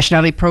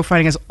nationality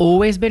profiling has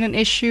always been an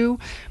issue,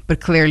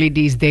 but clearly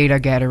these data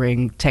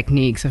gathering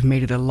techniques have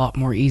made it a lot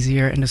more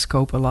easier and the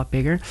scope a lot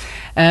bigger.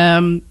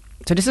 So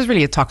this is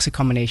really a toxic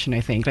combination, I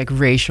think, like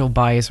racial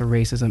bias or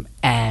racism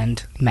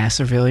and mass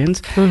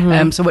surveillance.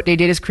 Mm-hmm. So what they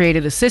did is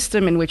created a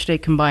system in which they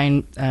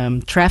combine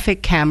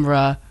traffic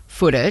camera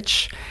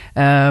footage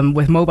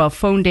with mobile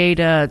phone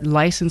data,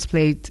 license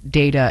plate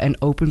data, and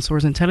open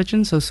source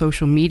intelligence, so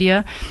social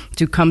media,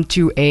 to come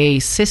to a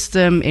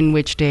system in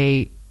which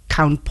they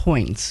count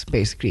points,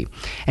 basically.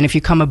 And if you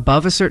come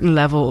above a certain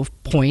level of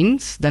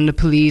points, then the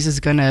police is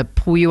going to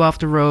pull you off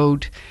the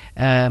road,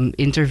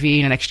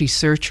 intervene, and actually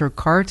search your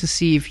car to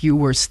see if you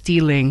were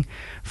stealing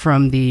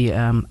from the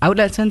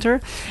outlet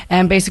center.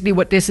 And basically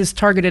what this is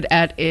targeted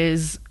at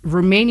is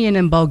Romanian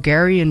and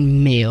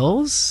Bulgarian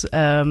males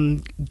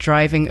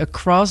driving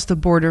across the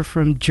border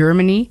from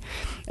Germany.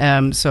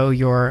 So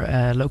your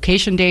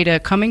location data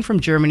coming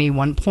from Germany,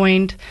 1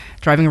 point.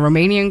 Driving a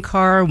Romanian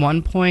car,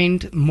 1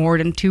 point. More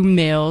than 2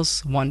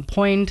 males, 1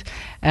 point.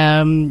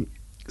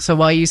 So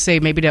while you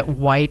say maybe that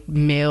white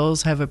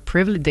males have a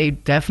privilege, they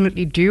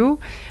definitely do.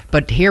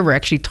 But here we're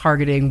actually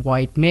targeting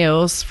white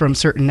males from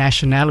certain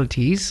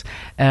nationalities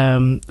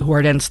who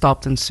are then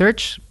stopped and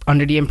searched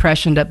under the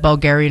impression that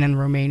Bulgarian and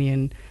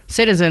Romanian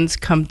citizens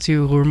come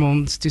to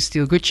Roermond to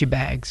steal Gucci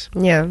bags.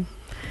 Yeah.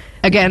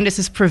 Again, this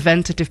is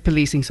preventative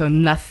policing, so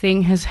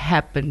nothing has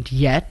happened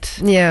yet.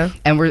 Yeah.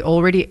 And we're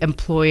already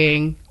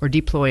employing or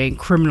deploying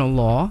criminal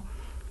law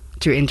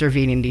to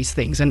intervene in these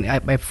things. And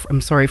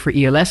I'm sorry for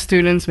ELS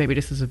students, maybe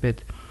this is a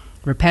bit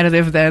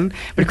repetitive then,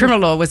 but criminal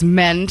law was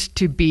meant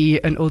to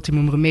be an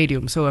ultimum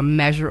remedium, so a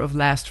measure of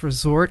last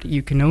resort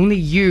you can only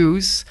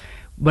use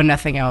when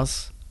nothing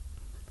else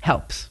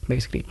helps,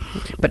 basically.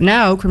 But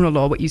now, criminal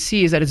law, what you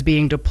see is that it's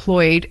being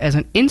deployed as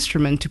an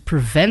instrument to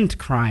prevent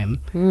crime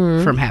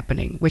from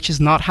happening, which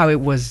is not how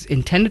it was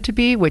intended to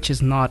be, which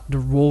is not the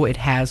role it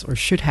has or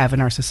should have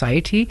in our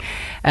society.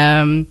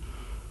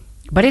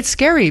 But it's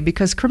scary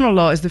because criminal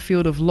law is the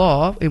field of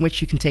law in which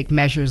you can take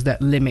measures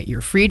that limit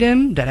your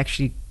freedom, that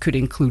actually could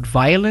include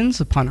violence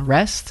upon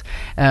arrest,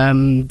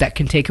 that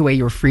can take away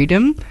your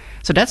freedom.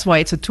 So that's why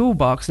it's a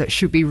toolbox that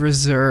should be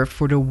reserved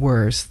for the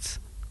worst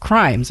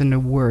crimes and the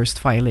worst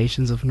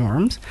violations of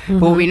norms.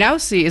 But what we now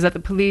see is that the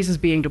police is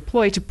being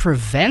deployed to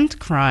prevent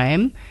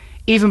crime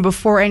even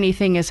before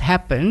anything has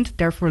happened,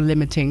 therefore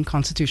limiting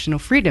constitutional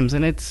freedoms.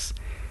 And it's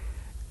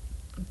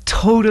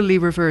totally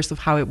reversed of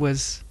how it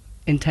was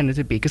intended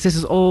to be, because this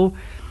is all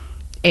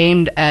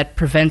aimed at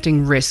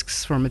preventing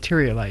risks from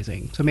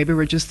materializing. So maybe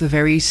we're just a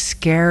very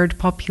scared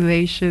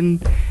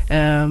population,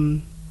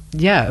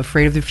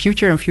 afraid of the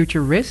future and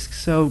future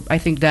risks. So I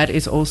think that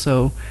is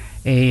also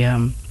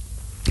a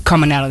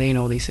commonality in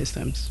all these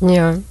systems.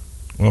 Yeah.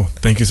 Well,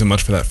 thank you so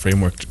much for that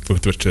framework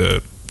with which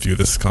to view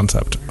this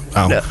concept.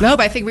 Wow. No,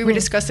 but I think we were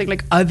discussing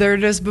like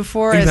otherness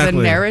before as a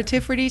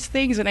narrative for these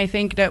things, and I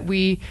think that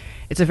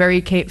it's a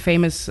very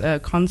famous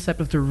concept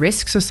of the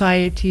risk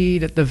society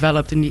that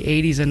developed in the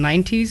 80s and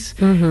 90s,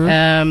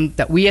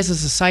 that we as a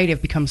society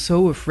have become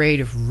so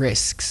afraid of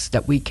risks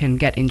that we can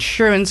get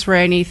insurance for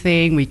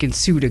anything, we can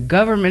sue the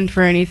government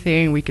for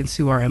anything, we can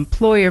sue our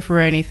employer for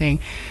anything.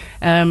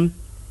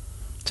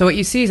 So what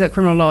you see is that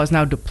criminal law is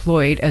now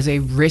deployed as a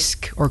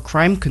risk or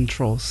crime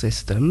control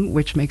system,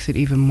 which makes it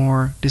even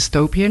more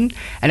dystopian.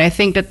 And I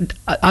think that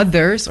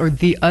others, or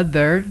the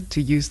other, to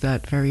use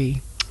that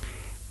very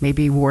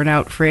maybe worn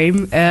out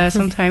frame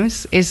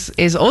sometimes,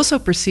 is also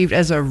perceived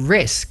as a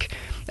risk.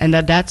 And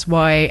that's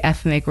why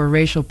ethnic or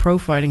racial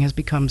profiling has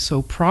become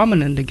so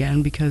prominent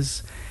again,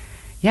 because,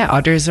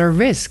 others are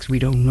risks. We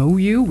don't know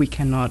you, we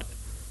cannot,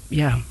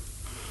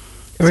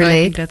 So I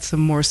think that's a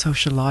more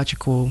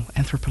sociological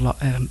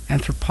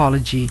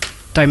anthropology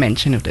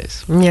dimension of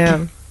this.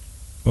 Yeah.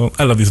 Well,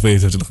 I love these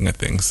ways of looking at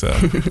things. So.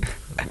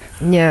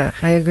 Yeah,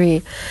 I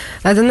agree.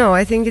 I don't know.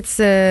 I think it's...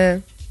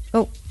 we're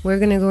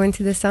going to go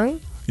into the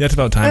song? Yeah, it's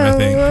about time, I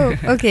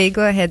think. Okay,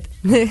 go ahead.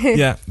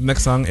 Yeah,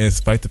 next song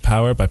is Fight the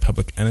Power by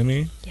Public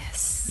Enemy.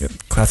 Yes. Yep,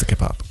 classic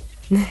hip-hop.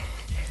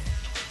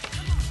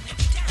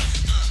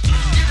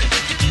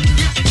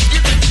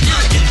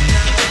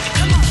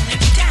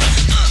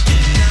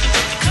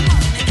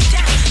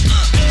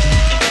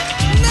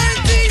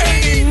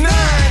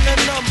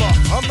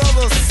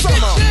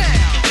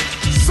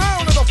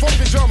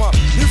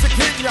 Music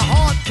hitting your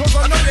heart, cause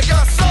I know you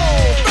got soul.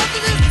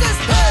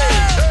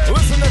 Hey,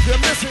 listen if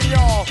you're missing,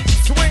 y'all.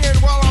 Swinging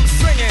while I'm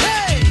singing.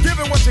 Hey,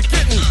 giving what you're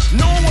getting.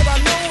 Knowing what I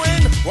know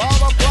in. While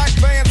the black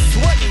band's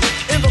sweating.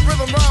 In the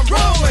rhythm I'm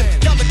rolling.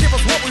 Gotta give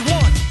us what we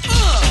want.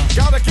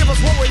 Gotta give us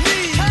what we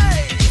need.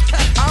 Hey,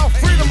 our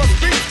freedom of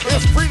speech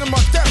is freedom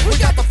of death. We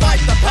got to fight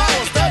the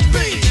powers that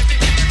be.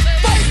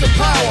 Fight the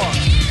power.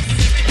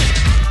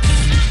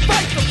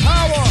 Fight the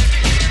power.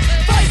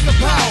 Fight the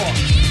power.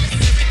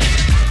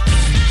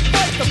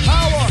 The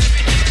power,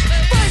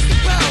 fight the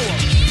power.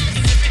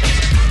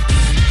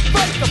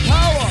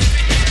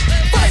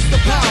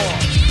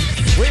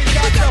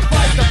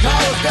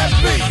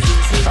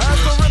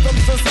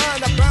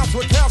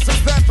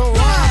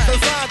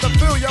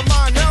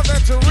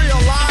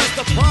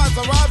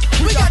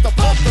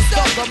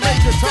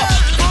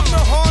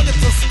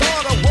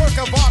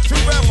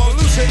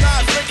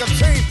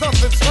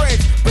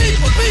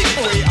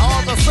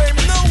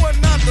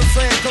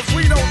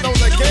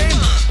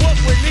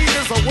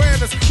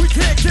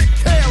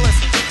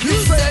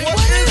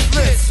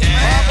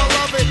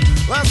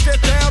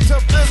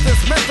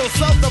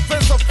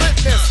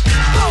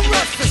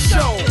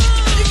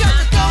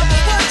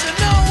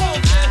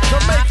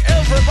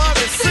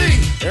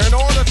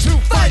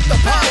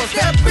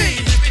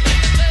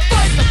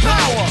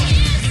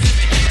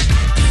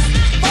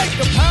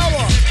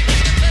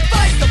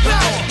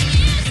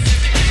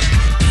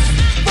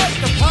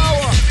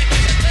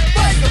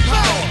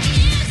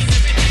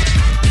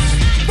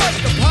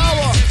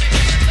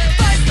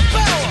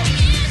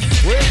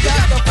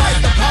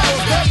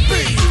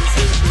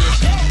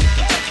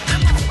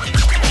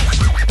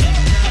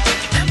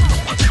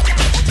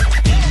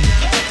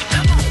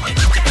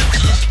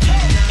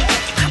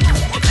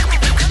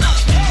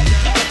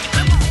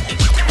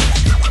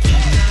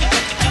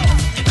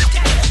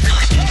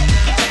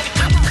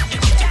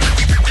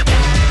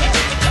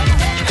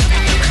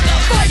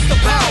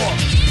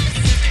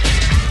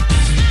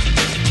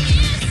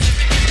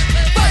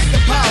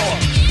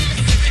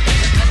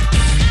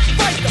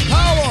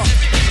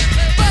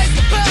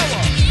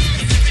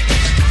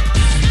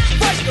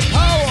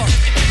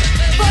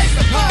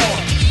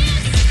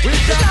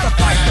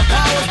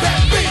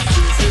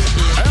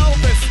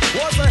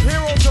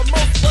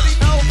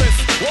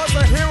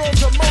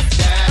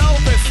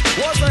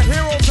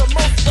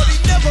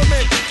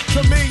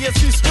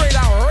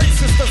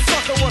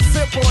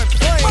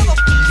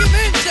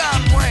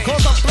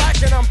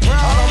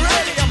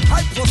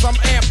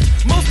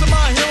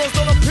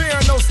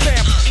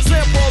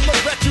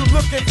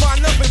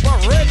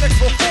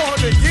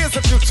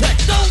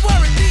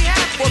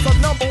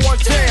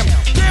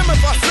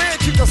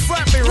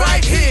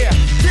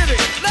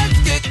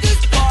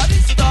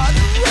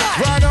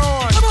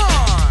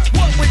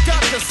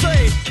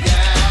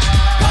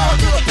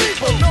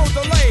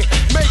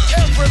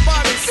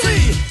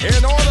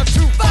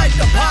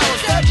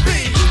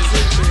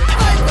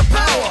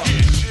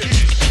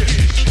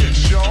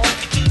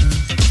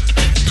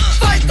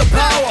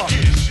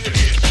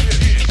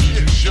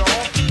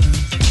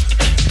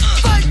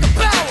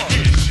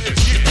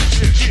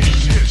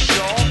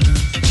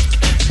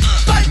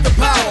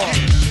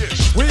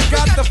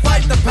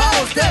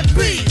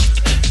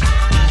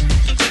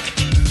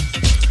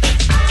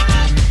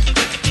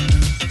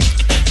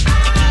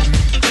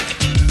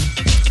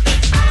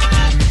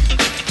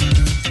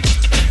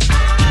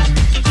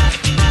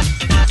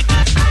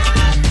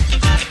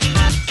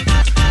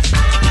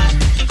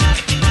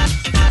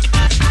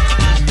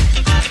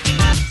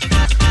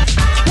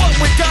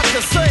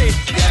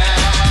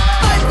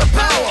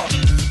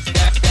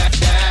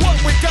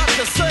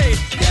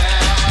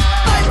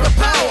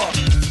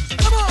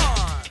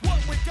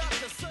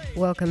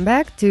 Welcome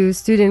back to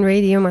Student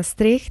Radio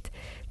Maastricht.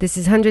 This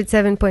is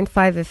 107.5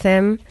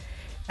 FM.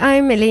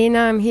 I'm Elena.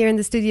 I'm here in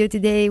the studio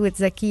today with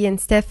Zaki and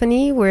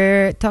Stephanie.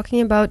 We're talking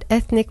about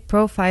ethnic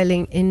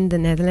profiling in the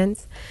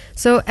Netherlands.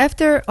 So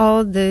after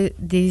all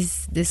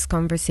this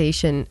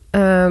conversation,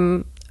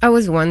 I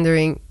was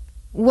wondering,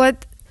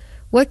 what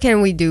can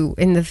we do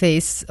in the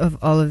face of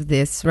all of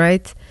this,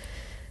 right?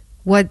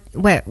 What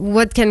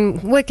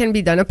can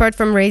be done apart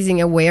from raising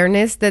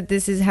awareness that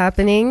this is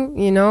happening?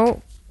 You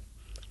know,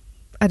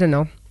 I don't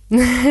know.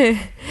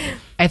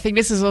 I think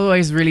this is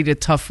always really the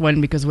tough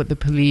one, because what the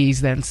police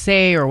then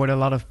say, or what a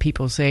lot of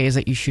people say, is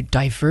that you should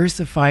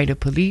diversify the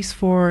police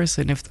force.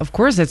 And of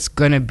course that's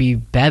going to be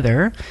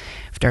better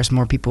if there's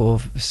more people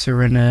of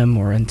Suriname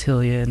or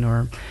Antillean,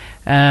 or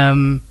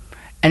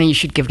and you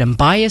should give them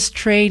bias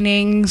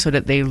training so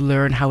that they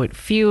learn how it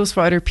feels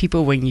for other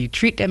people when you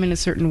treat them in a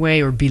certain way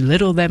or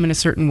belittle them in a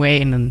certain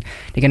way. And then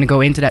they're going to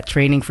go into that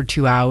training for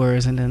 2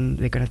 hours, and then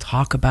they're going to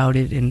talk about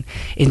it in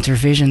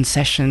intervision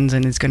sessions,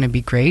 and it's going to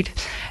be great.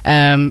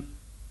 But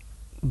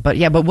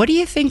what do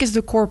you think is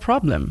the core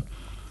problem?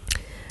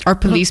 Are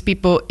police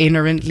people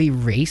inherently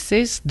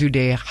racist? Do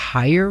they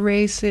hire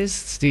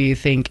racists? Do you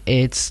think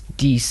it's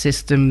the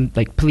system,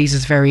 like police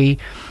is very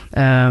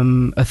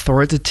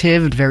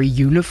authoritative, very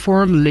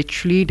uniform,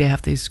 literally? They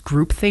have this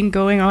group thing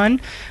going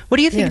on. What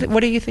do you think?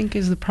 What do you think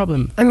is the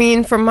problem? I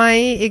mean, from my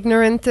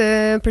ignorant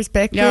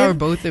perspective... Yeah, or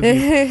both of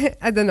you.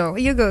 I don't know.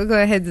 You go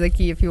ahead,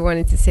 Zaki, if you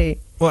wanted to say.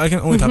 Well, I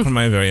can only talk from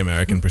my very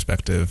American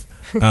perspective.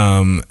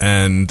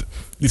 And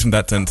at least in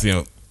that sense, you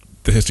know,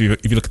 if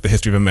you look at the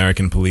history of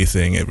American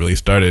policing, it really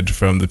started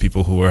from the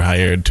people who were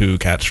hired to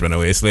catch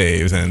runaway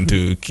slaves and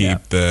to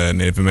keep the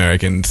Native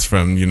Americans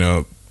from, you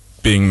know,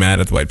 being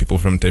mad at the white people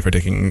for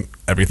taking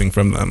everything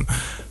from them.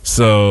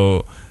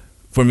 So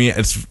for me,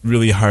 it's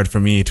really hard for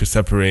me to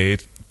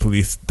separate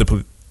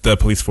the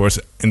police force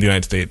in the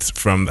United States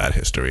from that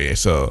history.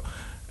 So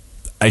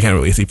I can't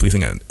really see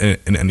policing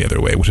in any other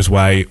way, which is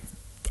why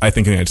I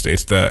think in the United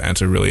States the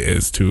answer really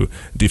is to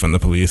defund the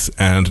police,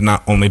 and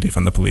not only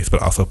defund the police,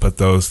 but also put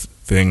those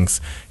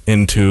things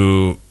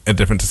into a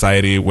different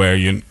society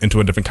into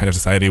a different kind of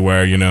society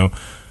where, you know,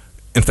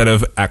 instead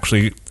of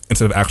actually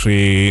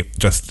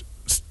just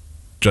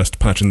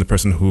punishing the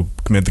person who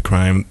committed the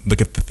crime,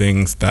 look at the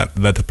things that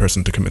led the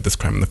person to commit this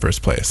crime in the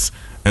first place.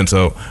 And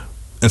so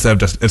it's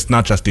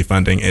not just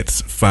defunding,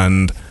 it's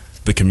fund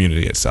the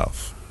community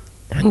itself.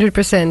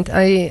 100%.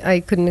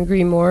 I couldn't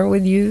agree more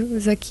with you,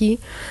 Zaki.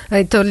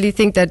 I totally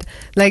think that,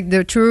 like,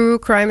 the true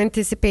crime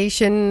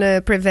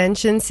anticipation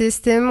prevention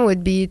system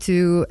would be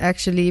to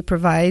actually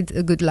provide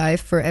a good life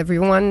for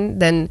everyone.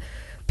 Then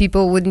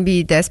people wouldn't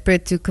be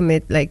desperate to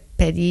commit, like,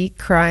 petty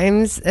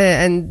crimes,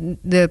 and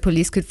the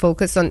police could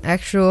focus on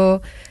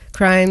actual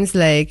crimes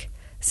like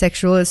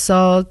sexual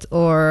assault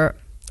or,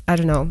 I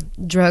don't know,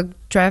 drug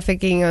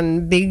trafficking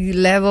on big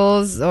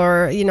levels,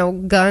 or, you know,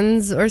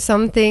 guns or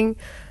something.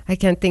 I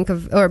can't think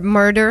of, or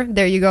murder,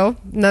 there you go,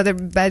 another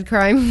bad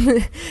crime.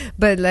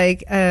 But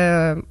like,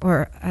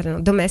 or I don't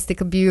know, domestic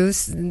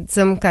abuse,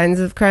 some kinds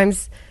of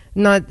crimes,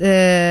 not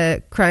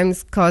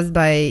crimes caused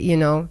by, you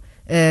know,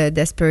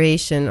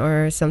 desperation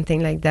or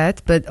something like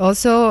that. But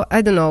also,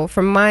 I don't know,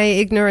 from my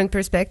ignorant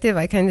perspective,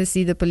 I kind of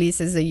see the police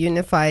as a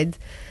unified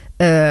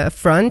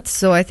front.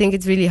 So I think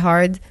it's really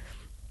hard.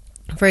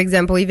 For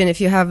example, even if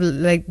you have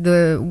like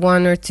the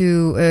one or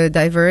two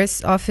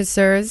diverse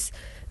officers,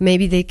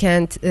 maybe they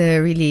can't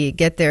really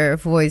get their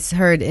voice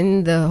heard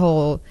in the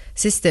whole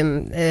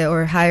system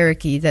or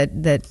hierarchy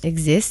that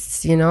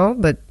exists, you know,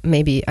 but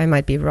maybe I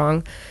might be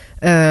wrong.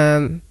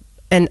 And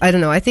I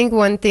don't know, I think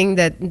one thing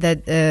that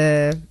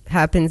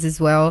happens as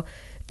well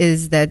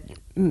is that,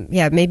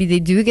 maybe they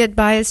do get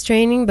bias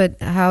training, but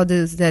how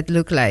does that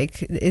look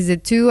like? Is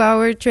it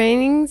 2-hour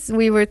trainings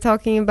we were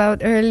talking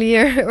about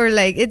earlier? Or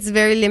like it's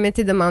very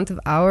limited amount of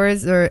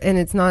hours, and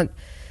it's not...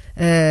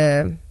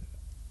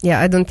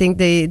 I don't think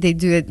they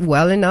do it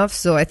well enough,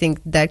 so I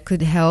think that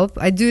could help.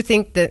 I do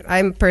think that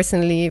I'm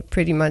personally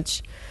pretty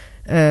much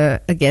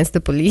against the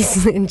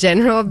police in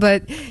general,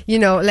 but, you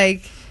know,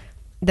 like,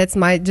 that's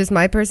just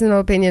my personal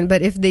opinion.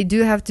 But if they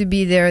do have to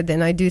be there,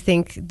 then I do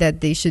think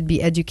that they should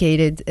be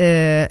educated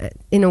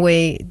in a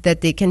way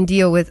that they can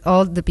deal with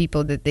all the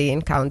people that they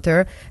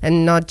encounter,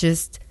 and not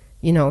just,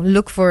 you know,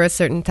 look for a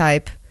certain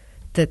type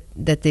that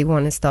they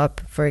want to stop,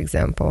 for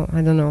example.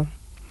 I don't know.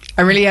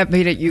 I'm really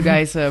happy that you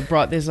guys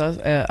brought this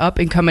up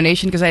in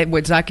combination, because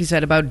what Zaki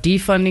said about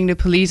defunding the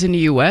police in the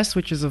US,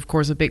 which is of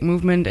course a big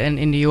movement, and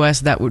in the US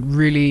that would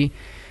really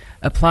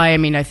apply. I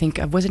mean, I think,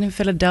 was it in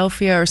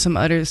Philadelphia or some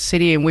other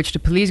city in which the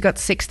police got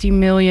 60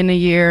 million a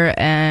year,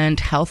 and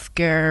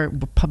healthcare,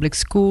 public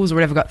schools or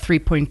whatever got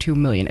 3.2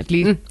 million at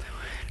least.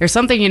 There's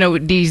something, you know,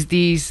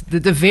 the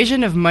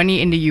division of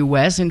money in the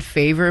US in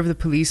favor of the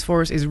police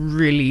force is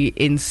really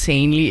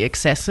insanely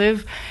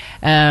excessive.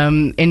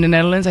 In the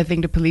Netherlands, I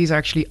think the police are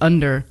actually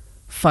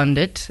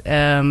underfunded.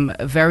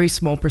 A very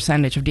small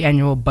percentage of the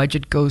annual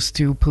budget goes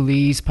to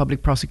police,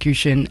 public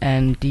prosecution,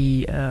 and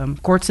the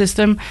court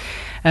system.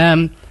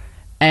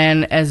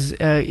 And as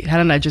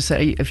Helena just said,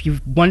 if you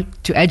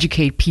want to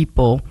educate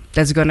people,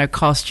 that's going to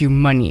cost you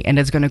money, and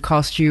that's going to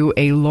cost you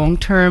a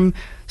long-term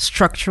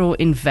structural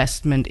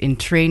investment in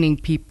training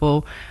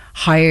people.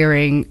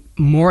 Hiring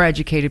more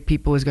educated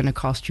people is going to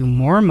cost you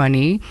more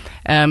money.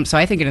 So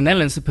I think in the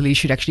Netherlands, the police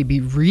should actually be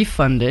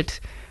refunded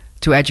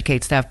to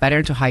educate staff better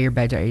and to hire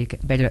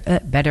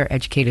better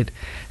educated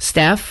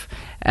staff.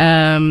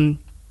 And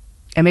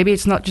maybe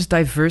it's not just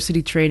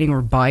diversity training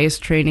or bias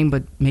training,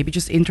 but maybe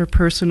just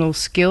interpersonal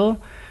skill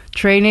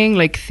training,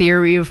 like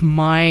theory of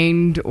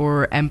mind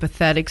or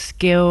empathetic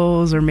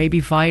skills, or maybe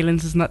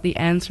violence is not the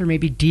answer,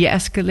 maybe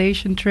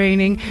de-escalation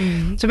training.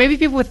 So maybe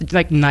people with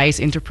like nice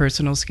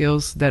interpersonal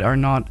skills that are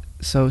not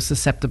so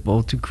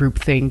susceptible to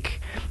groupthink,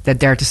 that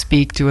dare to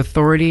speak to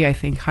authority. I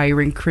think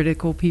hiring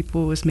critical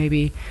people is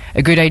maybe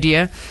a good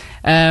idea.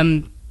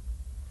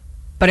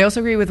 But I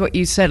also agree with what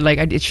you said, like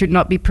it should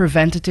not be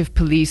preventative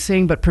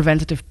policing, but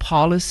preventative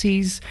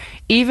policies,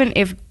 even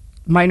if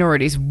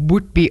minorities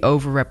would be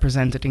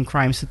overrepresented in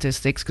crime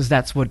statistics, because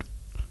that's what,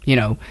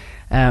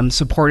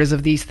 supporters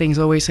of these things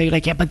always say,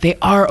 like, yeah, but they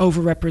are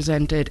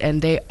overrepresented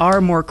and they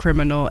are more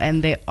criminal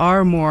and they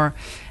are more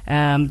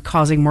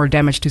causing more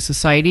damage to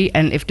society.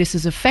 And if this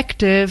is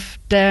effective,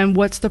 then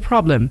what's the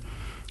problem?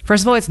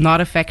 First of all, it's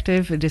not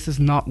effective. This is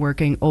not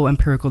working. All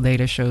empirical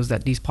data shows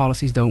that these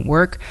policies don't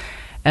work.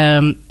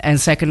 And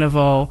second of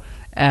all,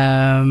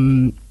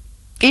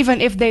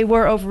 even if they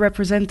were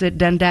overrepresented,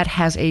 then that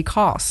has a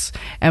cause.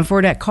 And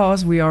for that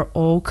cause, we are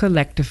all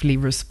collectively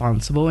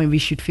responsible, and we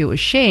should feel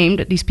ashamed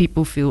that these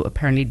people feel,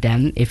 apparently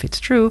then, if it's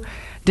true,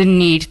 the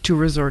need to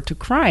resort to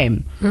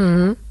crime.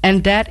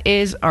 And that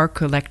is our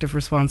collective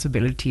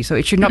responsibility. So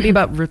it should not be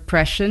about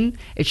repression.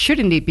 It should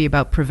indeed be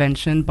about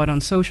prevention, but on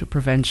social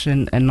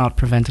prevention and not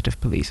preventative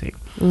policing.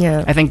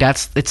 Yeah. I think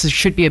it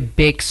should be a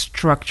big,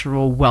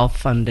 structural,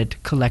 well-funded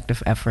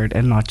collective effort,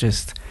 and not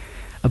just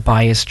a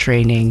bias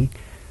training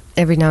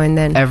every now and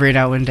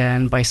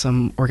then by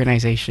some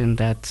organization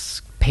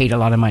that's paid a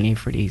lot of money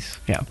for these.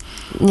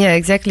 Yeah,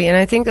 exactly. And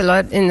I think a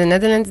lot in the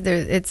Netherlands,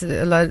 it's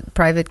a lot of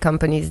private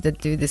companies that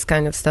do this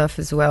kind of stuff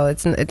as well.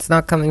 It's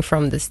not coming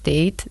from the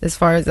state, as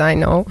far as I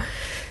know.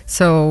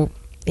 So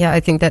yeah,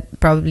 I think that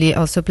probably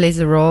also plays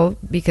a role,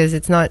 because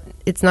it's not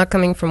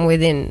coming from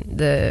within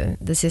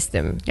the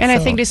system. And I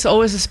think this is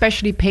always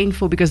especially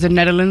painful because the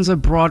Netherlands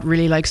abroad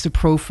really likes to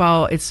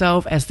profile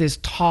itself as this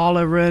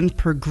tolerant,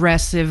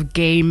 progressive,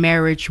 gay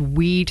marriage,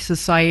 weed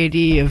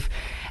society of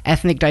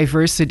ethnic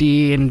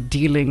diversity and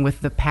dealing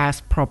with the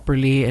past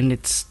properly. And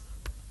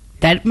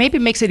that maybe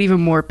makes it even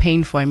more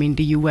painful. I mean,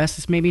 the US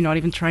is maybe not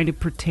even trying to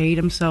portray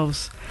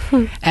themselves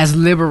as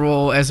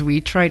liberal as we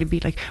try to be.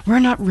 Like, we're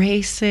not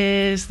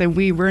racist, and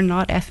we're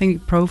not ethnic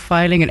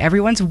profiling, and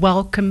everyone's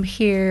welcome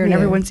here, and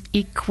everyone's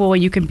equal,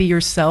 and you can be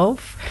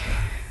yourself.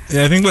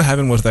 Yeah, I think what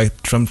happened was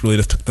like Trump really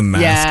just took the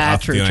mask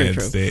off the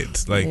United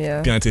States. Like the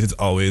United States has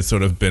always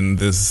sort of been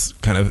this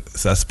kind of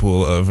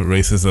cesspool of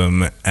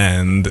racism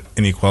and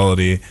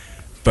inequality.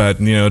 But,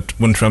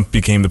 when Trump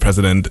became the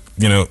president,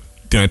 the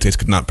United States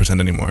could not pretend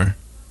anymore.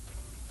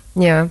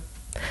 Yeah,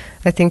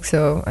 I think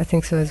so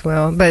as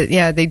well. But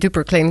yeah, they do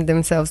proclaim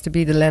themselves to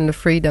be the land of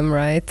freedom,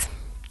 right?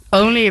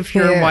 Only if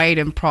you're white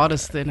and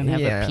Protestant and have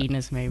a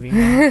penis, maybe.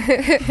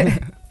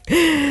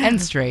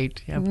 And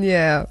straight.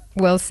 Yeah,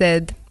 well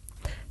said.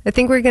 I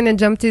think we're going to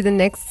jump to the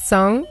next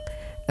song.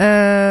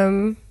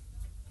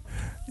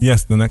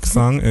 Yes, the next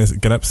song is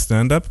Get Up,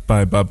 Stand Up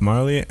by Bob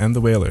Marley and the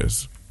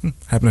Wailers.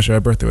 Happened to share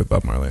a birthday with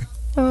Bob Marley.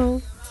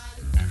 Oh.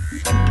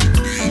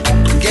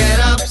 Get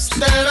up,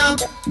 stand up.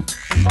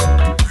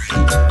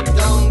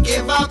 Don't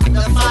give up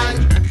the fight.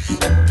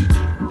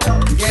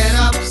 Get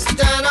up,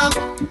 stand up.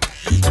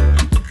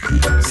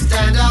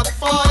 Stand up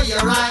for your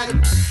right.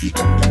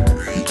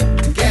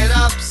 Get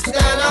up,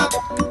 stand up.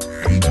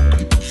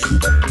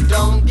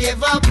 Don't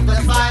give up the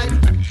fight.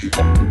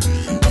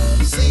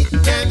 Sick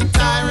and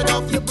tired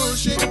of your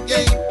bullshit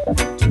game.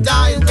 To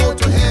die and go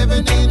to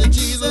heaven in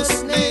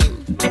Jesus'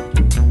 name.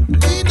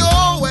 We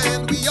know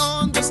and we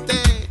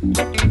understand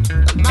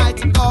that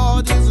mighty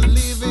God is a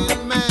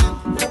living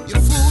man. You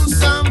fool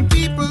some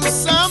people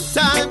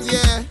sometimes,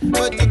 yeah,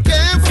 but you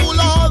can't fool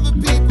all the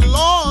people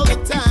all the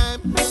time.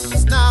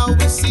 'Cause now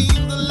we've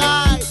seen the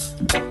light.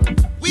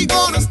 We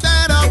gonna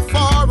stand up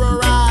for a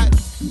right.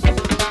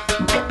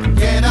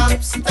 Get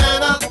up,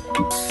 stand up.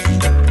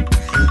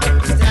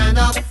 Stand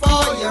up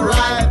for your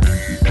right.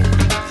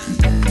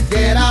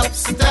 Get up,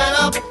 stand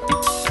up.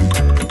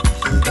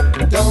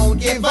 Don't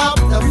give up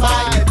the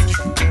fight.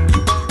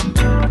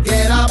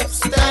 Get up,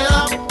 stand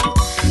up.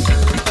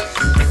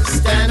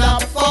 Stand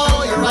up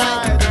for your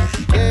right.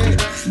 Yeah.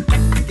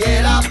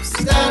 Get up,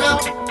 stand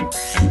up.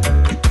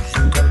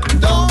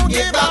 Don't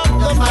give up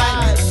the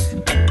fight.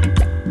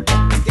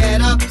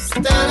 Get up,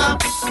 stand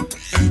up.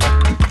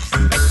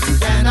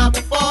 Stand up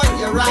for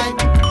your right.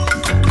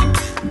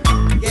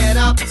 Get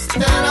up,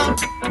 stand up.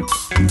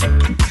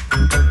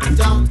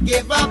 Don't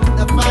give up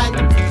the fight.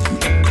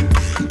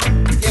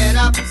 Get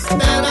up,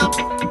 stand up.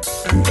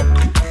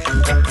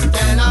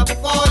 Stand up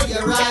for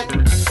your right.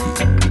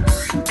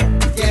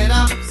 Get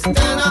up,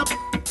 stand up.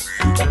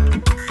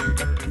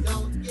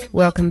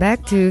 welcome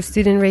back to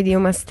Student Radio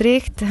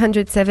Maastricht,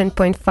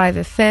 107.5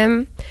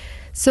 FM.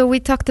 So we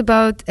talked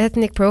about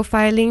ethnic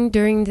profiling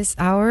during this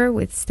hour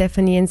with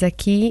Stephanie and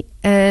Zaki.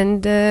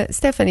 And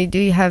Stephanie, do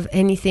you have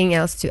anything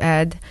else to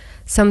add?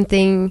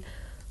 Something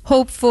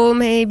hopeful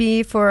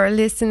maybe for our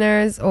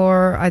listeners,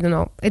 or I don't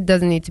know, it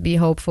doesn't need to be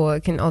hopeful,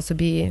 it can also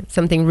be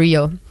something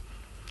real.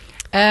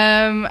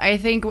 I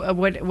think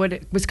what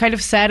was kind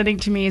of saddening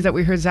to me is that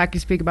we heard Zaki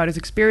speak about his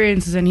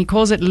experiences, and he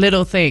calls it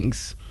little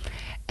things.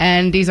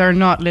 And these are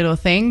not little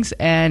things.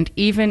 And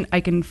even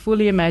I can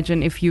fully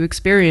imagine if you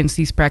experience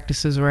these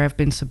practices or have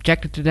been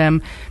subjected to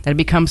them, that it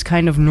becomes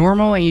kind of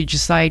normal and you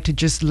decide to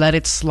just let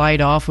it slide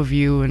off of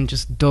you and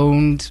just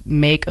don't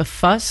make a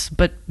fuss.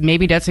 But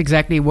maybe that's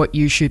exactly what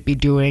you should be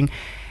doing.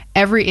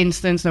 Every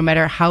instance, no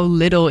matter how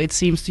little it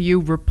seems to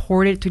you,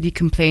 report it to the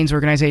complaints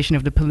organization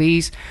of the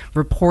police,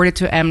 report it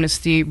to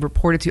Amnesty,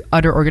 report it to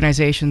other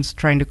organizations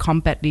trying to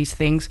combat these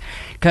things.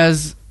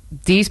 Because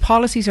these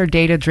policies are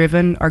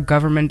data-driven. Our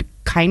government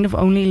kind of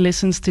only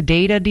listens to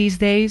data these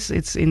days.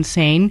 It's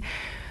insane.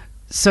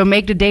 So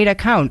make the data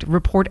count.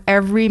 Report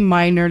every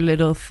minor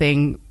little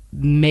thing.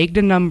 Make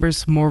the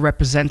numbers more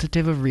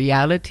representative of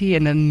reality,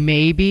 and then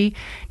maybe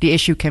the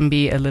issue can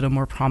be a little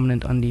more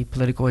prominent on the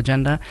political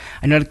agenda.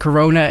 I know that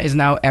Corona is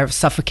now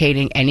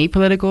suffocating any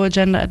political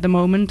agenda at the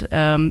moment,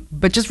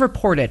 but just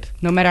report it,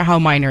 no matter how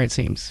minor it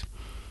seems.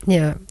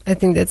 Yeah, I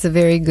think that's a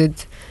very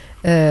good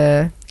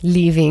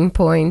leaving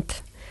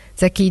point.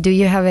 Zaki, do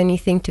you have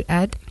anything to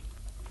add?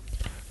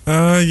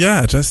 I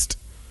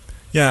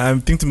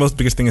think the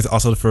biggest thing is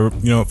also for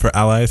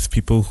allies,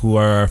 people who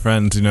are our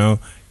friends,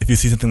 if you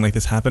see something like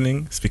this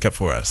happening, speak up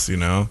for us,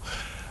 you are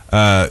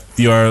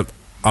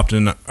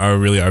often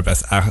really our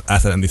best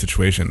asset in these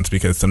situations,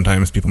 because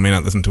sometimes people may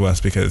not listen to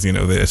us because, they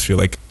just feel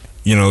like,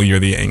 you're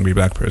the angry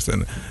black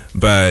person.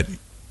 But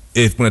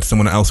when it's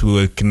someone else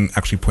who can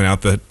actually point out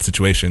the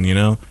situation,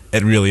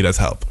 it really does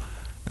help.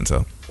 And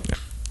so,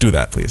 do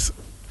that, please.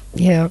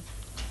 Yeah.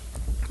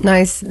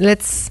 Nice.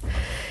 Let's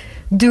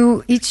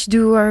do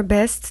our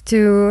best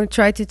to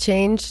try to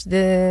change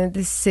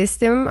the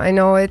system. I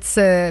know it's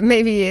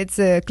maybe it's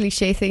a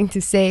cliche thing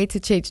to say, to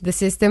change the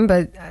system,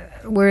 but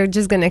we're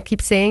just gonna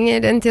keep saying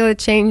it until it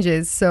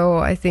changes. So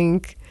I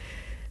think,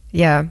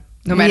 no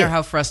matter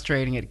how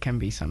frustrating it can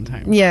be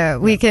sometimes.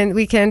 We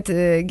can't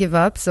give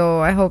up. So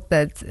I hope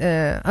that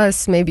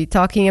us maybe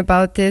talking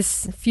about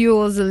this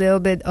fuels a little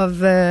bit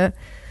of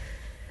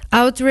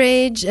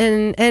outrage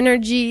and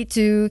energy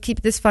to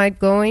keep this fight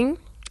going.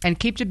 And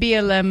keep the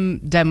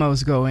BLM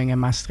demos going in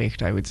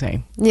Maastricht, I would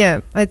say.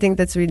 Yeah, I think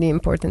that's really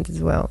important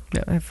as well.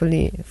 Yeah. I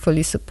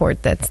fully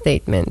support that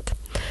statement.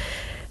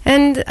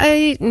 And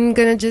I'm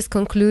going to just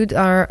conclude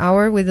our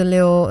hour with a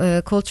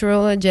little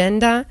cultural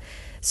agenda.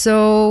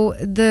 So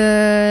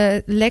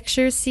the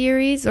lecture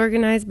series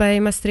organized by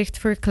Maastricht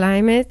for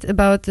Climate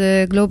about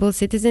global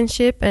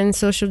citizenship and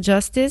social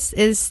justice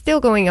is still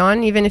going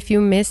on, even if you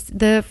missed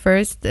the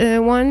first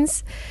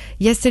ones.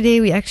 Yesterday,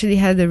 we actually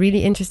had a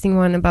really interesting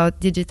one about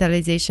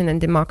digitalization and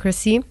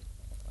democracy,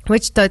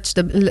 which touched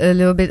a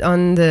little bit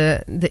on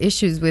the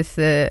issues with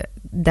the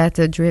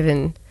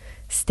data-driven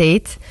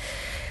state.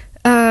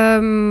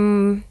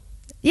 There's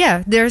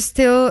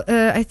still,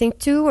 I think,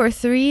 2 or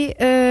 3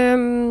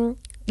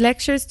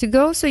 lectures to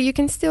go, so you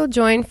can still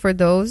join for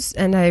those,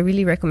 and I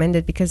really recommend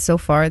it because so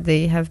far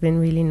they have been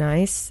really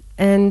nice.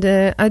 And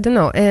I don't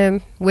know,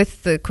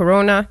 with the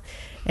Corona,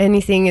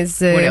 anything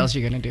is... what else are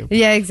you going to do?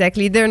 Yeah,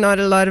 exactly. There are not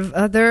a lot of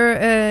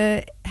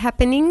other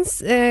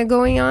happenings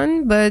going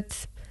on,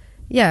 but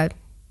yeah.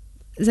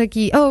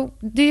 Zaki,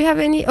 do you have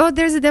any...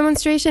 there's a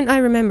demonstration. I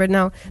remember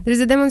now. There's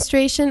a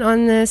demonstration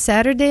on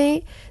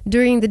Saturday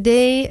during the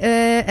day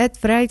at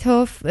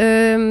Vrijthof.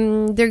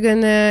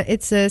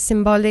 It's a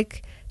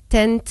symbolic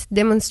tent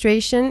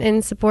demonstration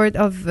in support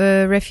of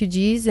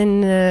refugees,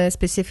 and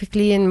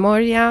specifically in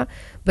Moria.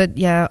 But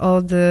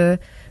all the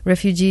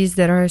refugees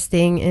that are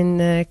staying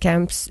in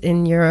camps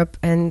in Europe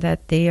and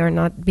that they are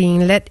not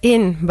being let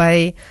in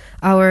by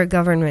our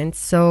government.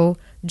 So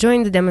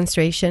join the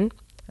demonstration.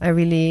 I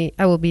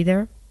will be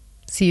there.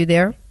 See you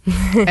there.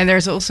 And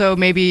there's also,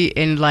 maybe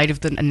in light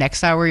of the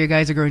next hour you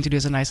guys are going to do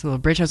as a nice little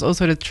bridge, there's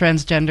also the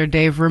Transgender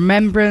Day of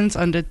Remembrance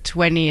on the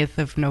 20th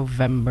of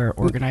November,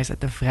 organized at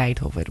the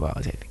Vrijthof as well,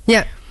 is it?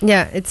 Yeah,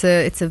 it's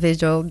a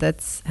visual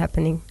that's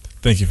happening.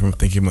 Thank you very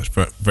much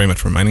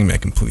for reminding me. I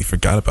completely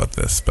forgot about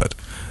this, but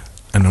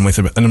I normally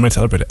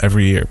celebrate it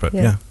every year. But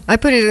yeah, I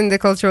put it in the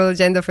cultural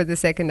agenda for the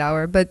second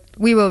hour, but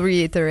we will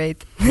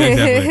reiterate.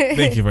 Exactly.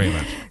 Thank you very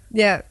much.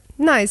 Yeah.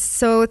 Nice.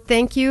 So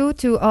thank you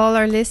to all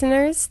our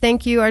listeners.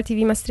 Thank you,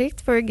 RTV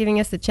Maastricht, for giving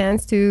us the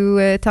chance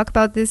to talk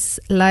about this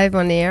live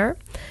on air.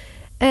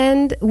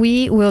 And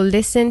we will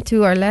listen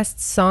to our last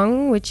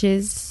song, which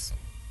is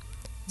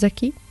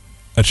Zaki.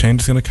 A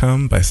Change is Gonna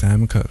Come by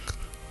Sam Cooke.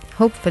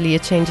 Hopefully a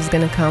change is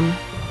gonna come.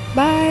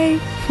 Bye.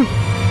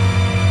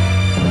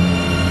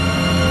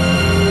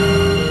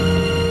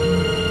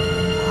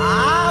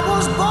 I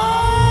was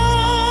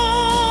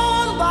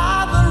born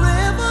by the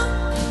river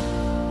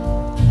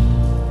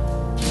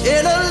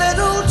in a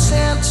little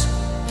tent.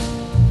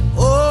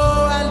 Oh,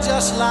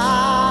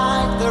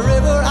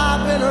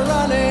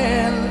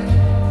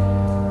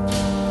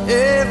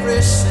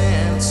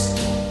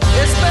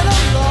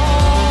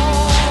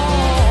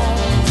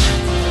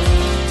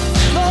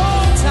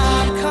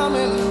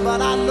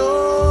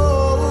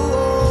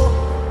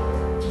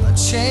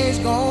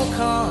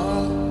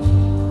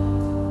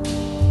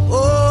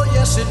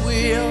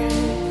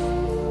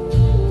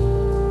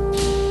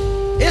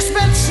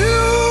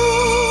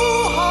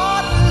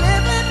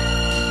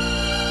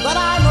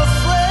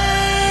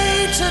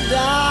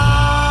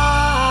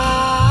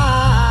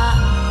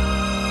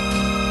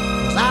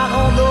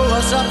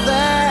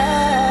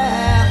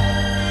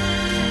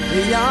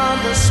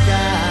 beyond the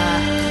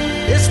sky.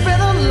 It's been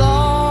a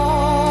long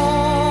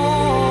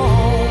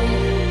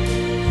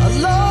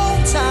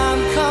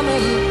time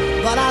coming,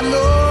 but I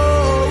know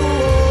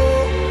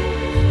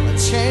a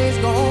change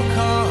gonna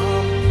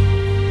come.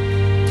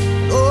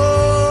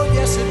 Oh,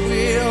 yes it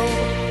will.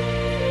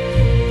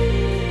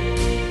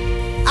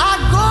 I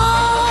go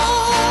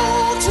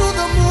to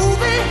the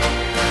movie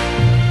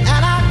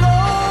and I go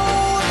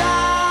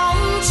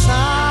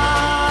downtown.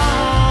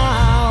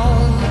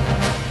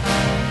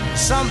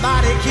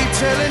 Somebody keep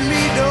telling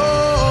me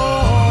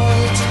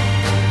don't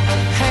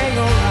hang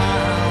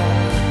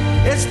around.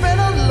 It's been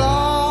a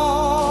long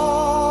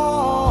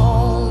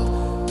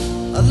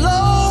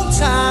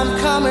time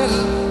coming,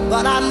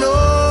 but I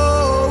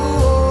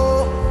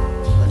know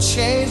a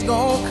change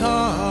gonna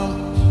come.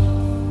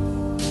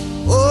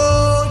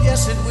 Oh,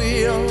 yes it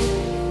will.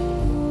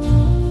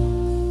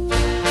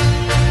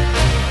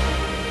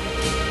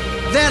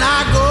 Then I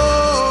go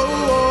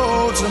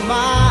to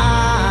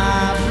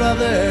my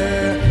brother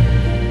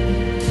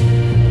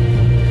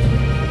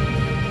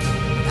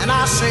and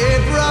I say,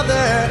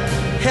 brother,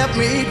 help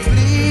me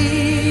please.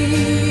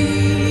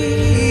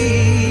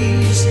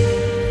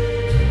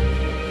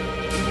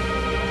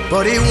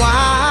 But he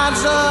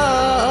winds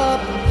up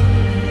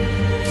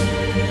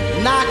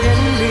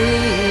knocking me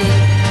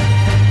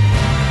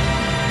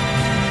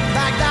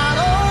back down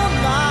on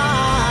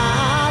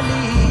my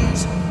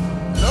knees.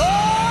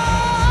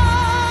 Lord,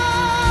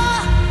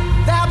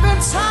 there've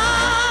been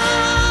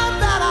times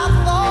that I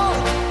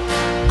thought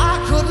I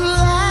could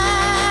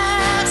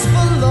last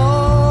for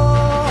long,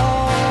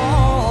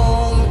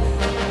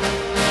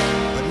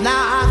 but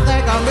now I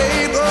think I'm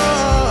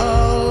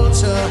able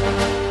to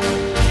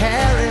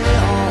carry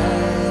on.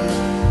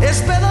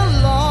 It's been a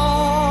long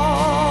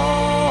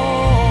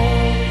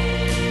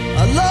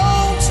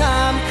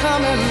time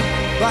coming,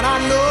 but I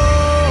know